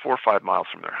like 4 or 5 miles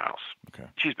from their house. Okay.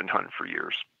 She's been hunting for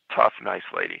years. Tough, nice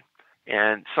lady.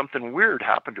 And something weird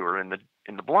happened to her in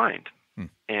the blind.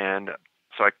 And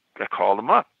so I called them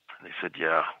up. And they said,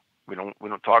 yeah, we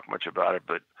don't talk much about it,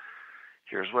 but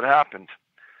here's what happened.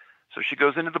 So she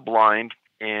goes into the blind,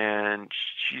 and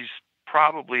she's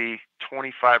probably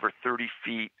 25 or 30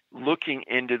 feet looking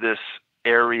into this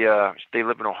area. They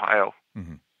live in Ohio.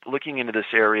 Mm-hmm. Looking into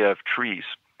this area of trees,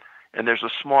 and there's a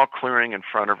small clearing in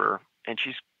front of her, and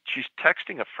she's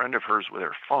texting a friend of hers with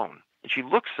her phone. And she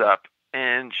looks up,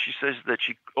 and she says that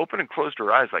she opened and closed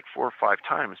her eyes like 4 or 5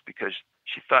 times because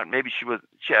she thought maybe she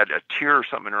had a tear or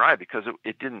something in her eye because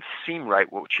it didn't seem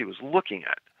right what she was looking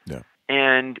at. Yeah.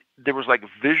 And there was like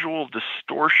visual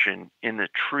distortion in the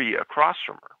tree across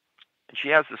from her. And she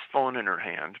has this phone in her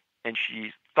hand, and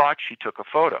she thought she took a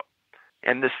photo.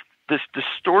 And this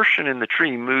distortion in the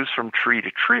tree moves from tree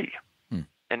to tree.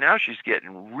 And now she's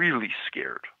getting really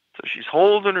scared. So she's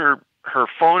holding her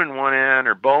phone in one hand,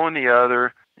 her bow in the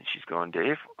other, and she's going,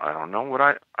 Dave, I don't know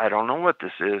what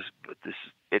this is, but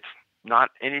it's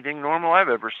not anything normal I've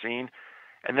ever seen.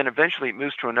 And then eventually it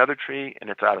moves to another tree, and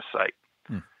it's out of sight.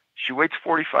 She waits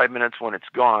 45 minutes when it's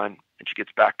gone, and she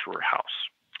gets back to her house.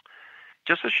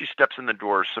 Just as she steps in the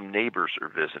door, some neighbors are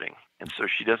visiting, and so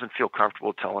she doesn't feel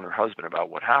comfortable telling her husband about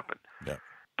what happened. Yeah.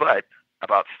 But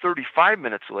about 35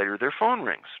 minutes later, their phone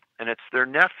rings, and it's their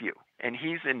nephew, and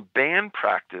he's in band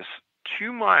practice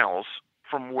 2 miles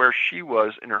from where she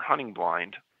was in her hunting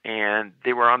blind, and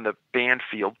they were on the band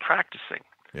field practicing.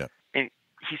 Yeah. And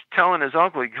he's telling his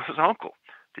uncle, he goes, Uncle,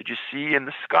 did you see in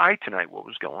the sky tonight what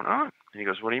was going on? And he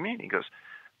goes, what do you mean? He goes,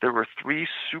 there were 3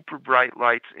 super bright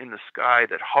lights in the sky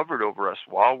that hovered over us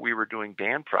while we were doing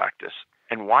band practice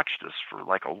and watched us for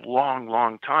like a long,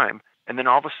 long time. And then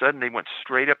all of a sudden they went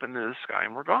straight up into the sky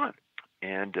and were gone.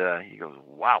 And he goes,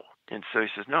 wow. And so he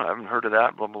says, no, I haven't heard of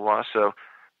that, blah, blah, blah. So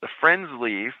the friends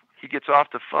leave. He gets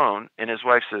off the phone, and his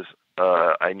wife says,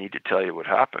 I need to tell you what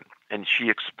happened. And she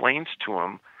explains to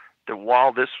him that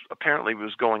while this apparently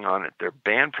was going on at their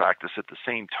band practice at the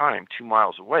same time, 2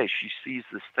 miles away, she sees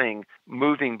this thing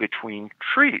moving between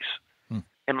trees.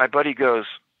 And my buddy goes,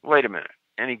 wait a minute.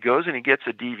 And he goes and he gets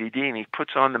a DVD and he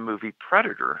puts on the movie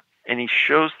Predator, and he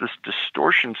shows this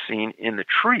distortion scene in the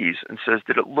trees and says,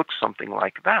 did it look something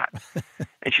like that?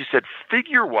 And she said,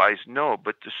 figure-wise, no,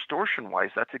 but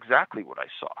distortion-wise, that's exactly what I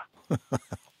saw.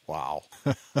 Wow.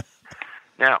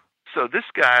 Now, so this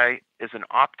guy is an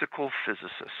optical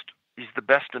physicist. He's the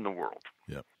best in the world.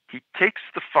 Yep. He takes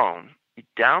the phone, he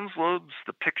downloads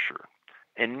the picture,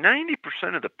 and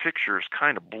 90% of the picture is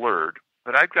kind of blurred,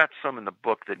 but I've got some in the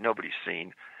book that nobody's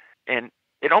seen, and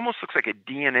it almost looks like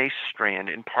a DNA strand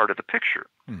in part of the picture.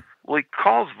 Well, he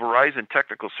calls Verizon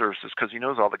Technical Services because he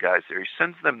knows all the guys there. He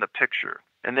sends them the picture,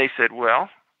 and they said, well,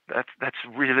 that's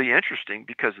really interesting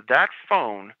because that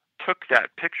phone took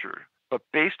that picture, but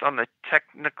based on the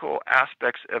technical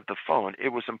aspects of the phone, it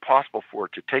was impossible for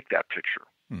it to take that picture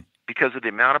because of the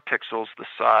amount of pixels, the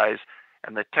size,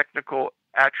 and the technical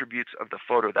attributes of the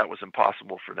photo. That was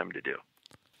impossible for them to do.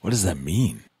 What does that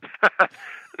mean?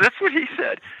 That's what he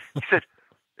said. He said,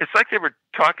 it's like they were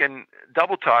talking,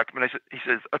 double talk. But he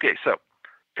says, okay, so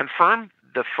confirm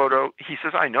the photo. He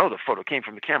says, I know the photo came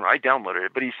from the camera. I downloaded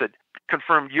it. But he said,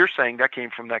 confirm you're saying that came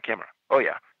from that camera. Oh,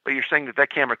 yeah. But you're saying that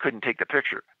camera couldn't take the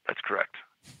picture. That's correct.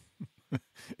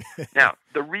 Now,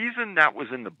 the reason that was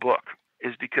in the book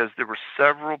is because there were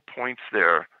several points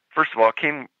there. First of all, it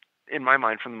came, in my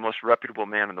mind, from the most reputable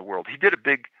man in the world. He did a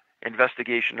big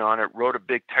investigation on it, wrote a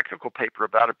big technical paper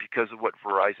about it because of what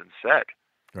Verizon said.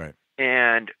 Right.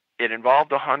 And it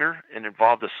involved a hunter. It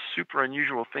involved a super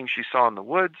unusual thing she saw in the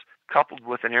woods, coupled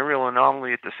with an aerial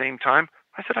anomaly at the same time.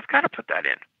 I said, I've got to put that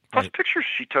in. Plus pictures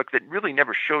she took that really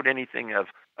never showed anything of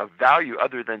value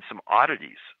other than some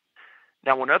oddities.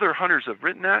 Now, when other hunters have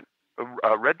read that,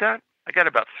 I got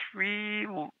about 3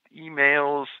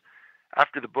 emails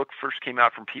after the book first came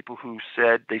out from people who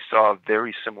said they saw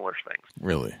very similar things.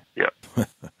 Really? Yeah.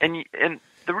 and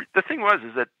the thing was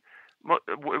is that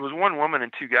it was one woman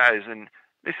and 2 guys, and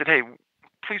they said, hey,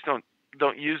 please don't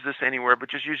use this anywhere, but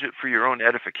just use it for your own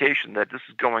edification, that this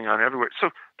is going on everywhere. So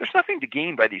there's nothing to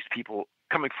gain by these people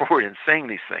coming forward and saying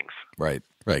these things. Right,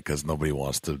 because nobody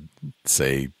wants to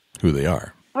say who they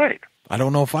are. Right. I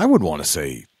don't know if I would want to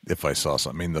say if I saw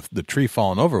something. I mean, the tree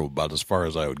falling over about as far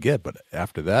as I would get, but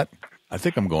after that, I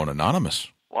think I'm going anonymous.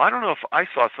 Well, I don't know if I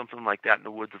saw something like that in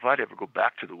the woods, if I'd ever go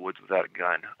back to the woods without a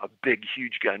gun, a big,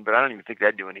 huge gun, but I don't even think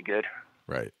that'd do any good.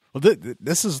 Right. Well,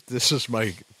 this is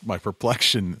my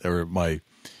perplexion, or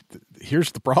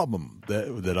here's the problem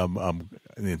that I'm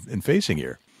in facing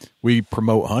here. We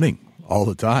promote hunting all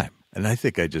the time, and I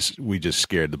think we just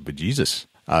scared the bejesus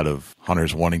out of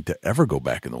hunters wanting to ever go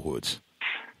back in the woods.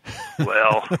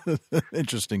 Well,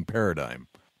 interesting paradigm.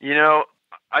 You know,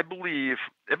 I believe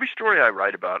every story I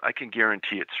write about, I can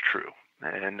guarantee it's true,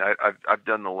 and I've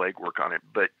done the legwork on it.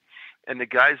 And the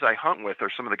guys I hunt with are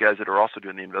some of the guys that are also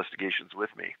doing the investigations with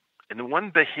me. And the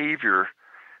one behavior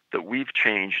that we've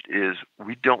changed is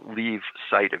we don't leave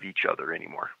sight of each other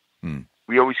anymore.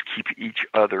 We always keep each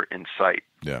other in sight.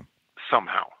 Yeah.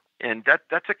 Somehow. And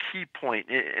that's a key point.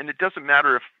 And it doesn't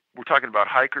matter if we're talking about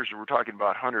hikers or we're talking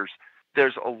about hunters.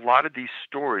 There's a lot of these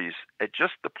stories at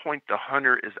just the point the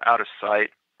hunter is out of sight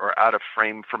or out of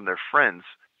frame from their friends,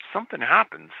 something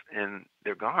happens and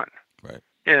they're gone. Right.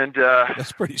 And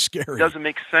that's pretty scary. It doesn't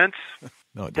make sense.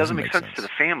 No, it doesn't make sense to the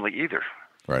family either.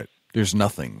 Right. There's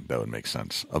nothing that would make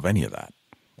sense of any of that.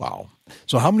 Wow.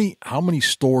 So how many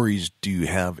stories do you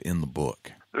have in the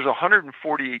book? There's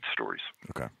 148 stories.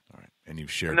 Okay. All right. And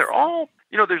you've shared. And they're all,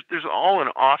 there's all an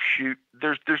offshoot.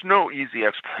 There's no easy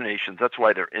explanations. That's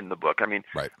why they're in the book. I mean,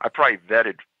 right. I probably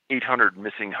vetted 800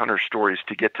 missing hunter stories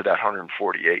to get to that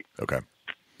 148. Okay.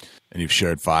 And you've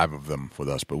shared 5 of them with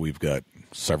us, but we've got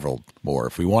several more.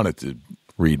 If we wanted to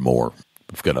read more,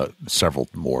 we've got several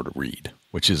more to read,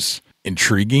 which is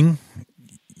intriguing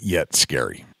yet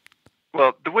scary.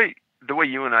 Well, the way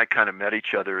you and I kind of met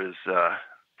each other is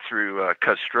through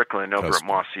Cuz Strickland over at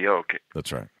Mossy Oak.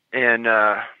 That's right. And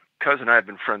Cuz and I have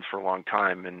been friends for a long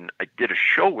time, and I did a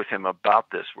show with him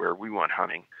about this where we went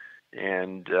hunting.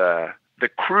 And the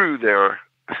crew there,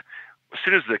 as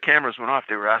soon as the cameras went off,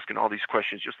 they were asking all these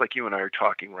questions just like you and I are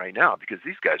talking right now, because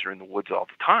these guys are in the woods all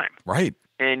the time. Right.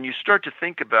 And you start to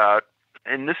think about,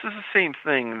 and this is the same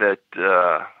thing that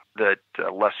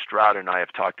Les Stroud and I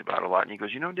have talked about a lot. And he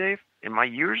goes, Dave, in my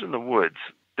years in the woods,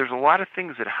 there's a lot of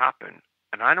things that happen,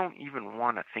 and I don't even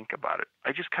want to think about it.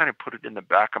 I just kind of put it in the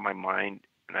back of my mind,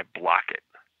 and I block it.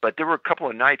 But there were a couple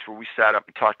of nights where we sat up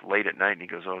and talked late at night, and he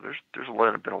goes, there's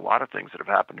been a lot of things that have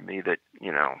happened to me that,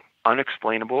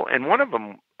 unexplainable. And one of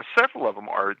them, several of them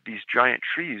are these giant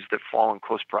trees that fall in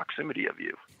close proximity of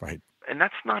you. Right. And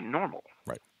that's not normal.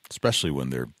 Right. Especially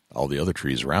when all the other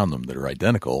trees around them that are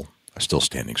identical are still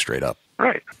standing straight up.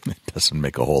 Right. It doesn't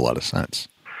make a whole lot of sense.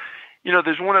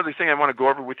 There's one other thing I want to go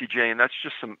over with you, Jay, and that's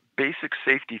just some basic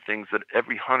safety things that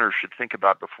every hunter should think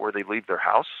about before they leave their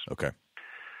house. Okay.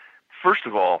 First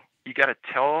of all, you got to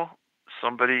tell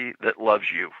somebody that loves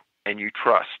you and you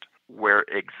trust where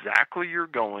exactly you're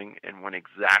going and when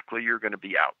exactly you're going to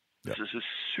be out. Yep. This is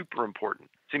super important.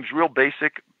 Seems real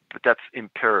basic, but that's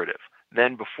imperative.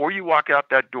 Then before you walk out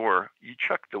that door, you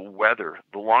check the weather,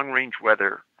 the long-range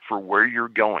weather for where you're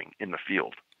going in the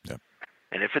field. Yep.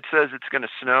 And if it says it's going to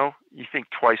snow, you think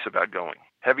twice about going.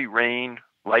 Heavy rain,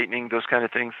 lightning, those kind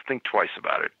of things, think twice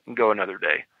about it and go another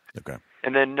day. Okay.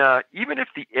 And then even if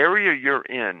the area you're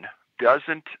in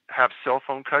doesn't have cell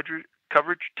phone coverage,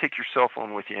 take your cell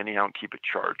phone with you anyhow and keep it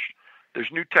charged. There's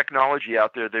new technology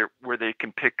out there where they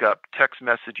can pick up text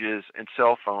messages and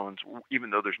cell phones,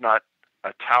 even though there's not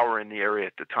a tower in the area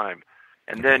at the time.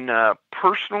 And then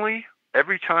personally,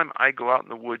 every time I go out in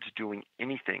the woods doing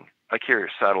anything, I carry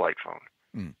a satellite phone.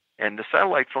 Mm. And the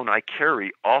satellite phone I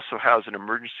carry also has an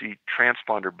emergency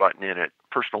transponder button in it,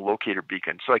 personal locator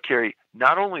beacon. So I carry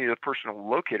not only the personal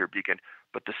locator beacon,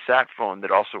 but the sat phone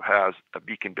that also has a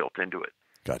beacon built into it.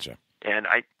 Gotcha. And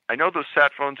I know those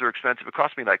sat phones are expensive. It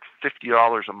costs me like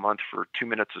 $50 a month for 2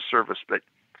 minutes of service, but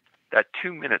that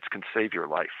 2 minutes can save your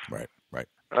life. Right.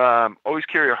 Always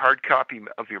carry a hard copy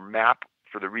of your map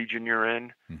for the region you're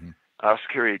in. Mm-hmm. I also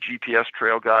carry a GPS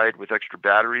trail guide with extra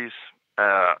batteries.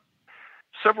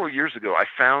 Several years ago, I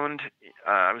found,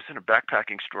 I was in a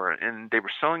backpacking store, and they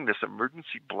were selling this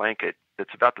emergency blanket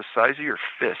that's about the size of your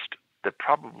fist that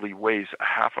probably weighs a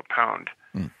half a pound.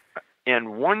 Mm.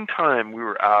 And one time we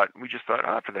were out, and we just thought,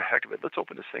 for the heck of it, let's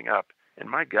open this thing up. And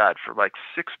my God, for like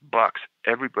 $6,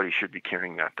 everybody should be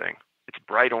carrying that thing. It's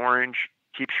bright orange,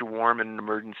 keeps you warm in an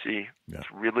emergency. Yeah.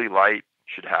 It's really light,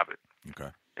 should have it.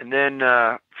 Okay. And then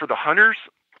for the hunters,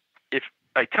 if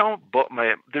I tell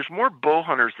there's more bow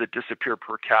hunters that disappear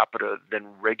per capita than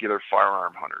regular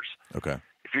firearm hunters. Okay.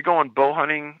 If you're going bow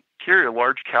hunting, carry a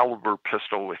large caliber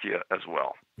pistol with you as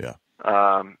well. Yeah.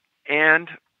 And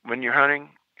when you're hunting,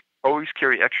 always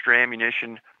carry extra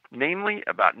ammunition, namely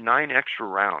about 9 extra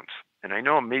rounds. And I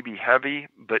know it may be heavy,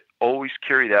 but always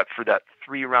carry that for that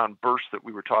 3-round burst that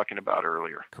we were talking about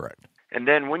earlier. Correct. And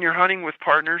then when you're hunting with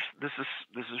partners, this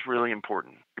is really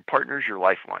important. Your partner's your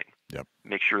lifeline. Yep.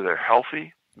 Make sure they're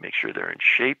healthy. Make sure they're in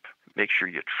shape. Make sure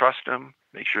you trust them.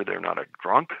 Make sure they're not a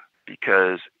drunk.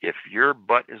 Because if your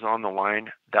butt is on the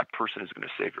line, that person is going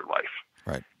to save your life.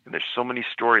 Right. And there's so many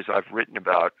stories I've written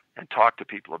about and talked to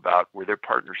people about where their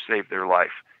partner saved their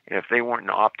life. And if they weren't in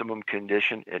optimum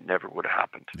condition, it never would have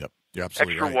happened. Yep. You're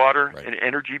absolutely Extra right. water Right. and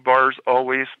energy bars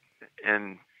always.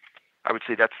 And I would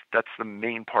say that's the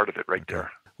main part of it right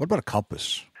there. What about a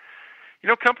compass?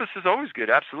 Compass is always good.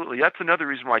 Absolutely. That's another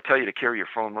reason why I tell you to carry your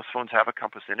phone. Most phones have a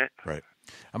compass in it. Right.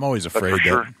 I'm always afraid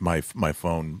sure, that my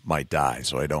phone might die,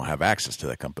 so I don't have access to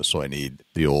that compass. So I need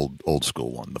the old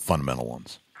school one, the fundamental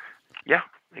ones. Yeah,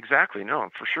 exactly. No,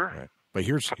 for sure. Right. But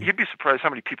you'd be surprised how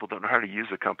many people don't know how to use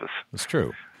a compass. It's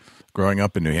true. Growing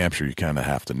up in New Hampshire, you kind of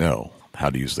have to know how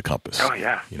to use the compass. Oh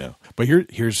yeah. But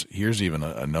here's even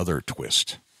another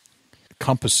twist.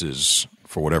 Compasses,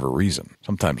 for whatever reason,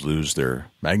 sometimes lose their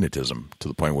magnetism to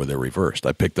the point where they're reversed.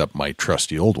 I picked up my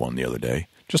trusty old one the other day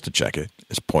just to check it.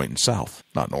 It's pointing south,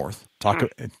 not north.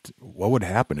 What would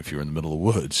happen if you're in the middle of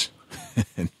the woods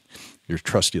and your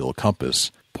trusty little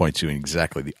compass points you in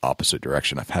exactly the opposite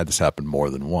direction? I've had this happen more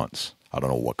than once. I don't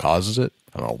know what causes it.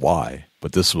 I don't know why,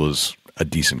 but this was a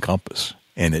decent compass,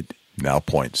 and it now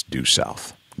points due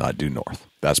south, not due north.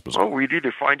 That's bizarre. Oh, we'd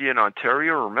either find you in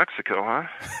Ontario or Mexico,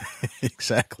 huh?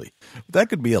 Exactly. That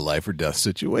could be a life or death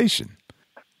situation.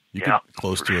 You get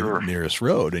close to the nearest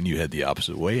road, and you head the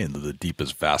opposite way into the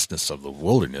deepest vastness of the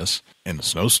wilderness in a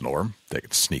snowstorm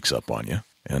that sneaks up on you,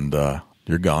 and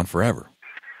you're gone forever.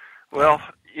 Well,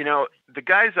 the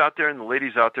guys out there and the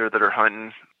ladies out there that are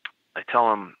hunting, I tell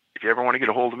them, if you ever want to get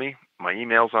a hold of me, my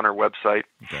email's on our website.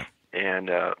 Okay. And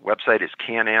website is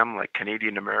CanAm, like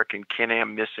Canadian American,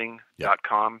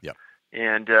 CanAmMissing.com. Yep.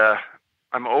 And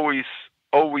I'm always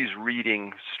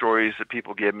reading stories that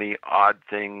people give me, odd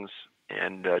things.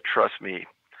 And trust me,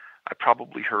 I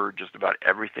probably heard just about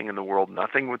everything in the world.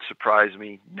 Nothing would surprise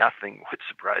me. Nothing would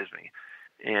surprise me.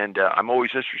 And I'm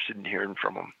always interested in hearing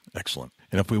from them. Excellent.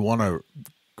 And if we want to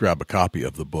grab a copy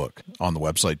of the book on the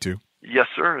website too? Yes,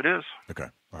 sir, it is. Okay.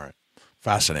 All right.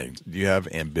 Fascinating. Do you have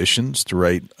ambitions to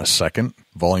write a second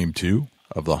volume 2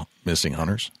 of the Missing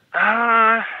Hunters?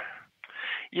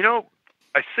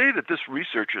 I say that this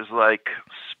research is like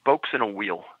spokes in a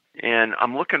wheel, and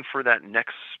I'm looking for that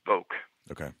next spoke.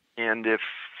 Okay. And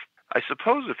I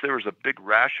suppose if there was a big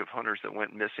rash of hunters that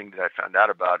went missing that I found out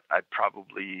about, I'd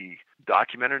probably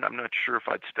document it. I'm not sure if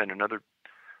I'd spend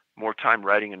more time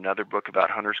writing another book about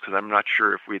hunters, because I'm not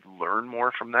sure if we'd learn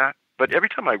more from that. But every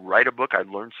time I write a book, I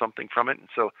learn something from it, and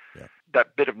so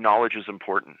that bit of knowledge is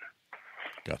important.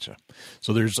 Gotcha.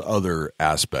 So there's other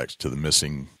aspects to the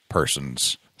missing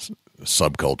persons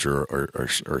subculture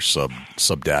or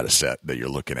sub data set that you're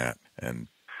looking at, and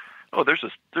there's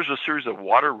a series of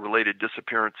water-related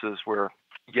disappearances where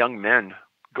young men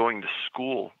going to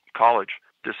school, college,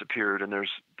 disappeared, and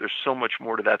there's so much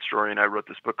more to that story. And I wrote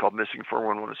this book called Missing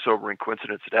 411: A Sobering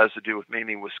Coincidence. It has to do with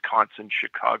mainly Wisconsin,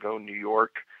 Chicago, New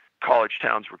York, college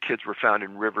towns where kids were found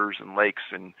in rivers and lakes,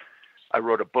 and I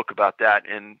wrote a book about that,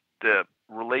 and the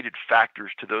related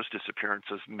factors to those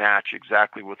disappearances match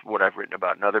exactly with what I've written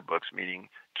about in other books, meaning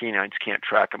canines can't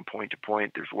track them point to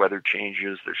point, there's weather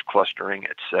changes, there's clustering,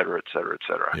 et cetera, et cetera, et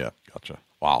cetera. Yeah, gotcha.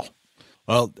 Wow.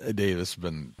 Well, Dave, this has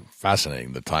been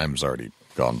fascinating. The time's already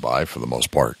gone by for the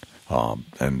most part,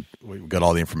 and we've got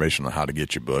all the information on how to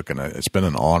get your book, and it's been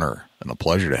an honor and a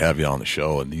pleasure to have you on the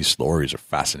show, and these stories are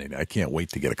fascinating. I can't wait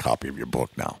to get a copy of your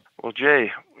book now. Well,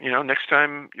 Jay, next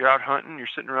time you're out hunting, you're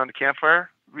sitting around the campfire,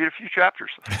 read a few chapters.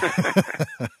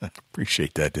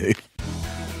 Appreciate that, Dave.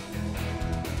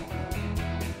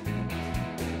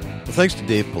 Well, thanks to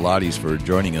Dave Paulides for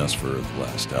joining us for the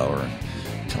last hour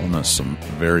and telling us some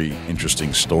very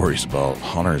interesting stories about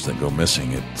hunters that go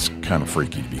missing. It's kind of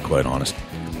freaky, to be quite honest.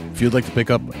 If you'd like to pick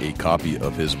up a copy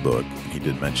of his book, he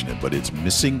did mention it, but it's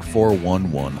Missing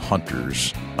 411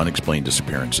 Hunters, Unexplained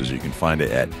Disappearances. You can find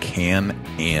it at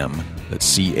CanAm, that's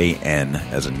C-A-N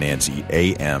as in Nancy,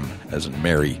 A-M as in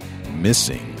Mary,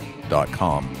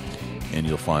 missing.com, and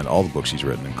you'll find all the books he's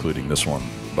written, including this one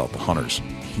about the hunters.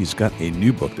 He's got a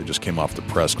new book that just came off the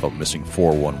press called Missing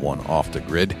 411 Off the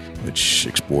Grid, which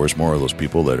explores more of those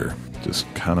people that are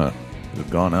just kind of have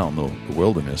gone out in the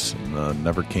wilderness and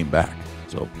never came back.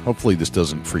 So hopefully this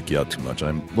doesn't freak you out too much.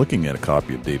 I'm looking at a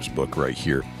copy of Dave's book right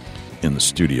here in the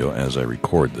studio as I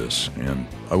record this. And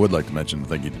I would like to mention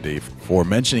thank you to Dave for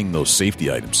mentioning those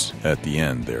safety items at the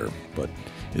end there. But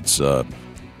it's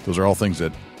those are all things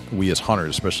that we as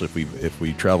hunters, especially if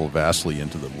we travel vastly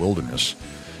into the wilderness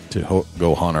to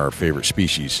go hunt our favorite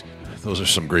species, those are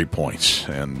some great points.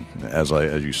 And as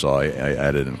you saw, I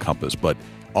added a compass. But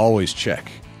always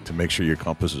check to make sure your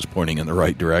compass is pointing in the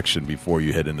right direction before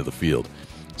you head into the field.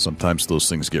 Sometimes those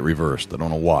things get reversed. I don't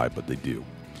know why, but they do.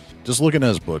 Just looking at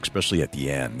his book, especially at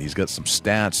the end, he's got some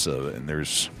stats, and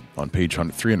there's on page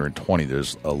 320,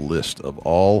 there's a list of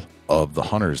all of the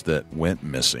hunters that went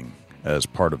missing as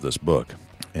part of this book.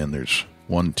 And there's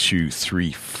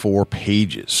 4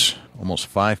 pages, almost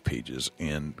 5 pages,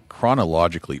 and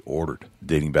chronologically ordered,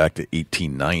 dating back to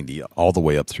 1890 all the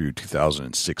way up through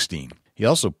 2016. He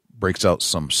also breaks out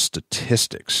some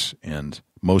statistics, and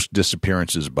most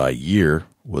disappearances by year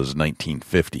was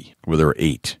 1950, where there were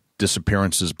 8.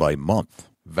 Disappearances by month,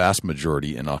 vast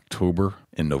majority in October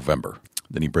and November.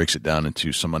 Then he breaks it down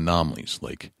into some anomalies,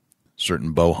 like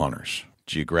certain bow hunters,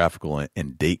 geographical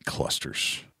and date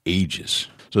clusters, ages.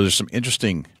 So there's some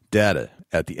interesting data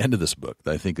at the end of this book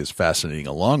that I think is fascinating,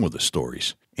 along with the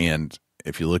stories. And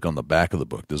if you look on the back of the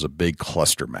book, there's a big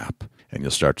cluster map, and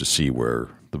you'll start to see where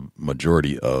the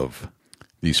majority of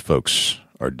these folks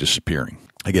are disappearing.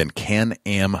 Again,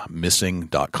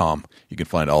 CanAmMissing.com. You can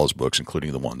find all his books,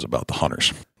 including the ones about the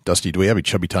hunters. Dusty, do we have a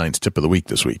Chubby Tines tip of the week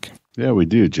this week? Yeah, we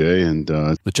do, Jay. And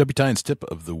the Chubby Tines tip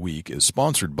of the week is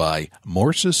sponsored by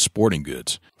Morse's Sporting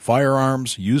Goods.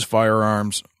 Firearms, used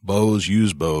firearms, bows,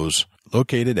 used bows,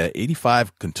 located at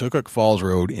 85 Kentucky Falls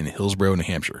Road in Hillsborough, New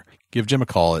Hampshire. Give Jim a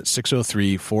call at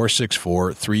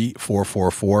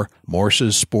 603-464-3444,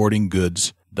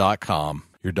 morsessportinggoods.com.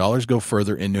 Your dollars go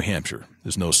further in New Hampshire.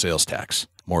 There's no sales tax.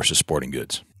 Morse's Sporting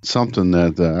Goods. Something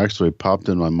that actually popped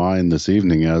in my mind this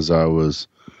evening as I was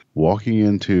walking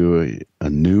into a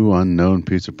new unknown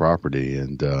piece of property.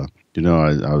 And, I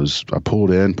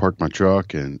pulled in, parked my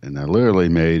truck, and I literally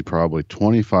made probably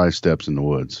 25 steps in the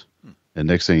woods. And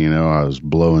next thing you know, I was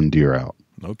blowing deer out.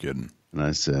 No kidding. And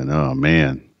I said, oh,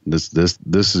 man, this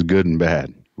is good and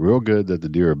bad. Real good that the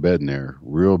deer are bedding there.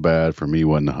 Real bad for me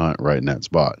wanting to hunt right in that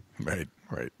spot. Right.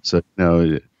 So,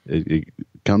 it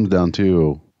comes down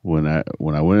to when I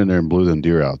went in there and blew them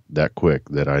deer out that quick,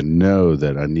 that I know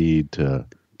that I need to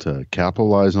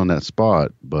capitalize on that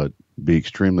spot, but be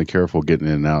extremely careful getting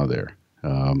in and out of there.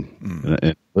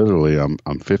 And literally,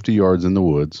 I'm 50 yards in the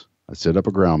woods. I set up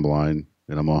a ground blind,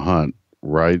 and I'm gonna hunt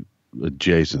right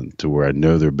adjacent to where I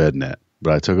know they're bedding at.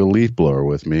 But I took a leaf blower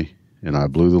with me, and I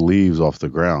blew the leaves off the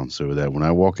ground so that when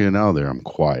I walk in and out of there, I'm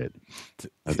quiet.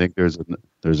 I think there's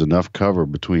enough cover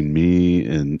between me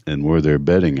and where they're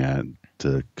bedding at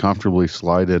to comfortably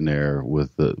slide in there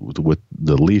with the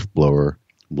leaf blower,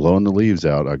 blowing the leaves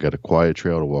out. I got a quiet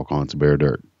trail to walk on to bare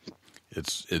dirt.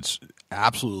 It's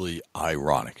absolutely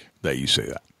ironic that you say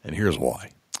that, and here's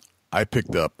why. I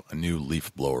picked up a new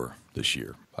leaf blower this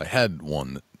year. I had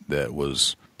one that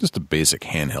was just a basic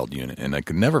handheld unit, and I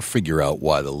could never figure out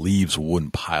why the leaves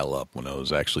wouldn't pile up when I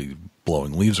was actually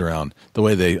blowing leaves around the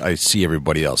way I see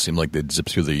everybody else. Seemed like they'd zip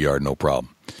through the yard, no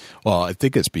problem. Well, I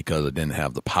think it's because I didn't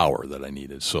have the power that I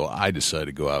needed, so I decided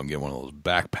to go out and get one of those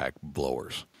backpack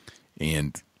blowers,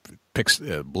 and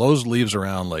blows leaves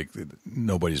around like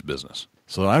nobody's business.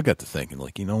 So I got to thinking,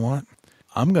 like, you know what?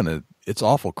 It's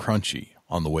awful crunchy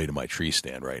on the way to my tree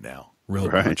stand right now. Real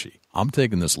crunchy. I'm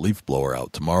taking this leaf blower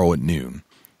out tomorrow at noon,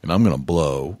 and I'm going to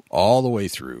blow all the way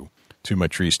through to my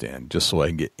tree stand just so I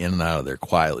can get in and out of there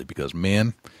quietly because,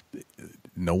 man,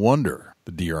 no wonder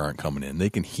the deer aren't coming in. They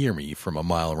can hear me from a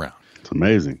mile around. It's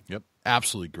amazing. Yep.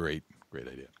 Absolutely great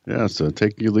idea. Yeah, so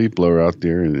take your leaf blower out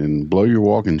there and blow your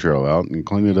walking trail out and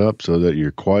clean it up so that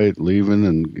you're quiet leaving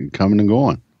and coming and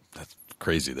going. That's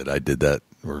crazy that I did that,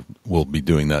 or will be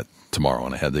doing that tomorrow,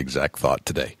 and I had the exact thought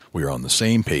today. We are on the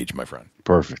same page, my friend.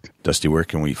 Perfect. Dusty, where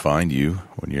can we find you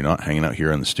when you're not hanging out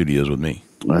here in the studios with me?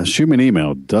 Shoot me an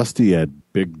email,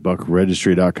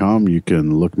 dusty@bigbuckregistry.com. You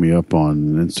can look me up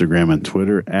on Instagram and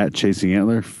Twitter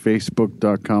 @ChasingAntler,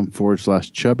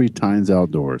 Facebook.com/Chubby Tines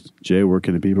Outdoors. Jay, where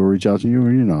can the people reach out to you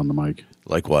when you're not on the mic?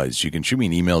 Likewise, you can shoot me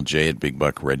an email,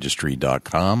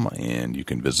 jay@bigbuckregistry.com, and you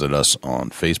can visit us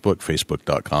on Facebook,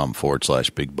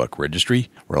 facebook.com/bigbuckregistry.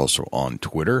 We're also on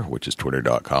Twitter, which is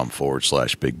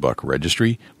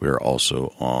twitter.com/bigbuckregistry. We're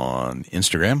also on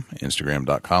Instagram,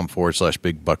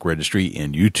 instagram.com/bigbuckregistry,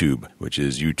 and YouTube, which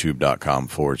is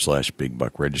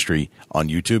youtube.com/bigbuckregistry. On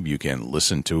YouTube, you can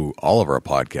listen to all of our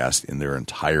podcasts in their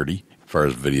entirety. As far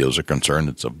as videos are concerned,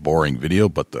 it's a boring video,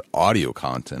 but the audio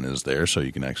content is there, so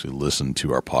you can actually listen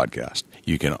to our podcast.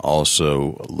 You can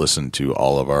also listen to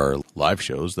all of our live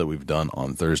shows that we've done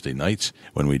on Thursday nights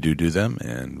when we do them,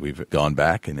 and we've gone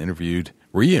back and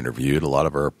re-interviewed a lot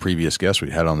of our previous guests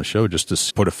we had on the show just to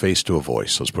put a face to a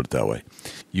voice, let's put it that way.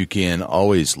 You can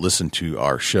always listen to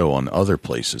our show on other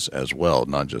places as well,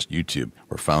 not just YouTube.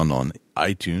 We're found on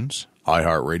iTunes,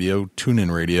 iHeartRadio,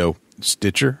 TuneIn Radio,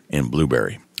 Stitcher, and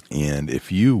Blueberry. And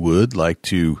if you would like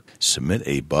to submit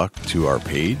a buck to our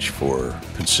page for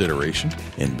consideration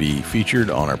and be featured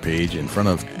on our page in front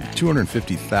of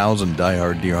 250,000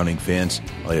 diehard deer hunting fans,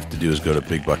 all you have to do is go to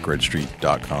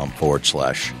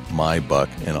bigbuckregistry.com/mybuck,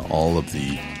 and all of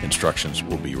the instructions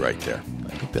will be right there.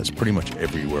 I think that's pretty much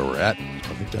everywhere we're at.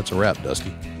 I think that's a wrap,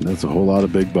 Dusty. That's a whole lot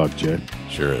of big buck, Jay.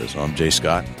 Sure is. I'm Jay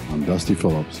Scott. I'm Dusty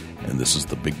Phillips. And this is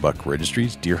the Big Buck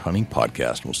Registry's Deer Hunting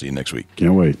Podcast. We'll see you next week.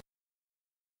 Can't wait.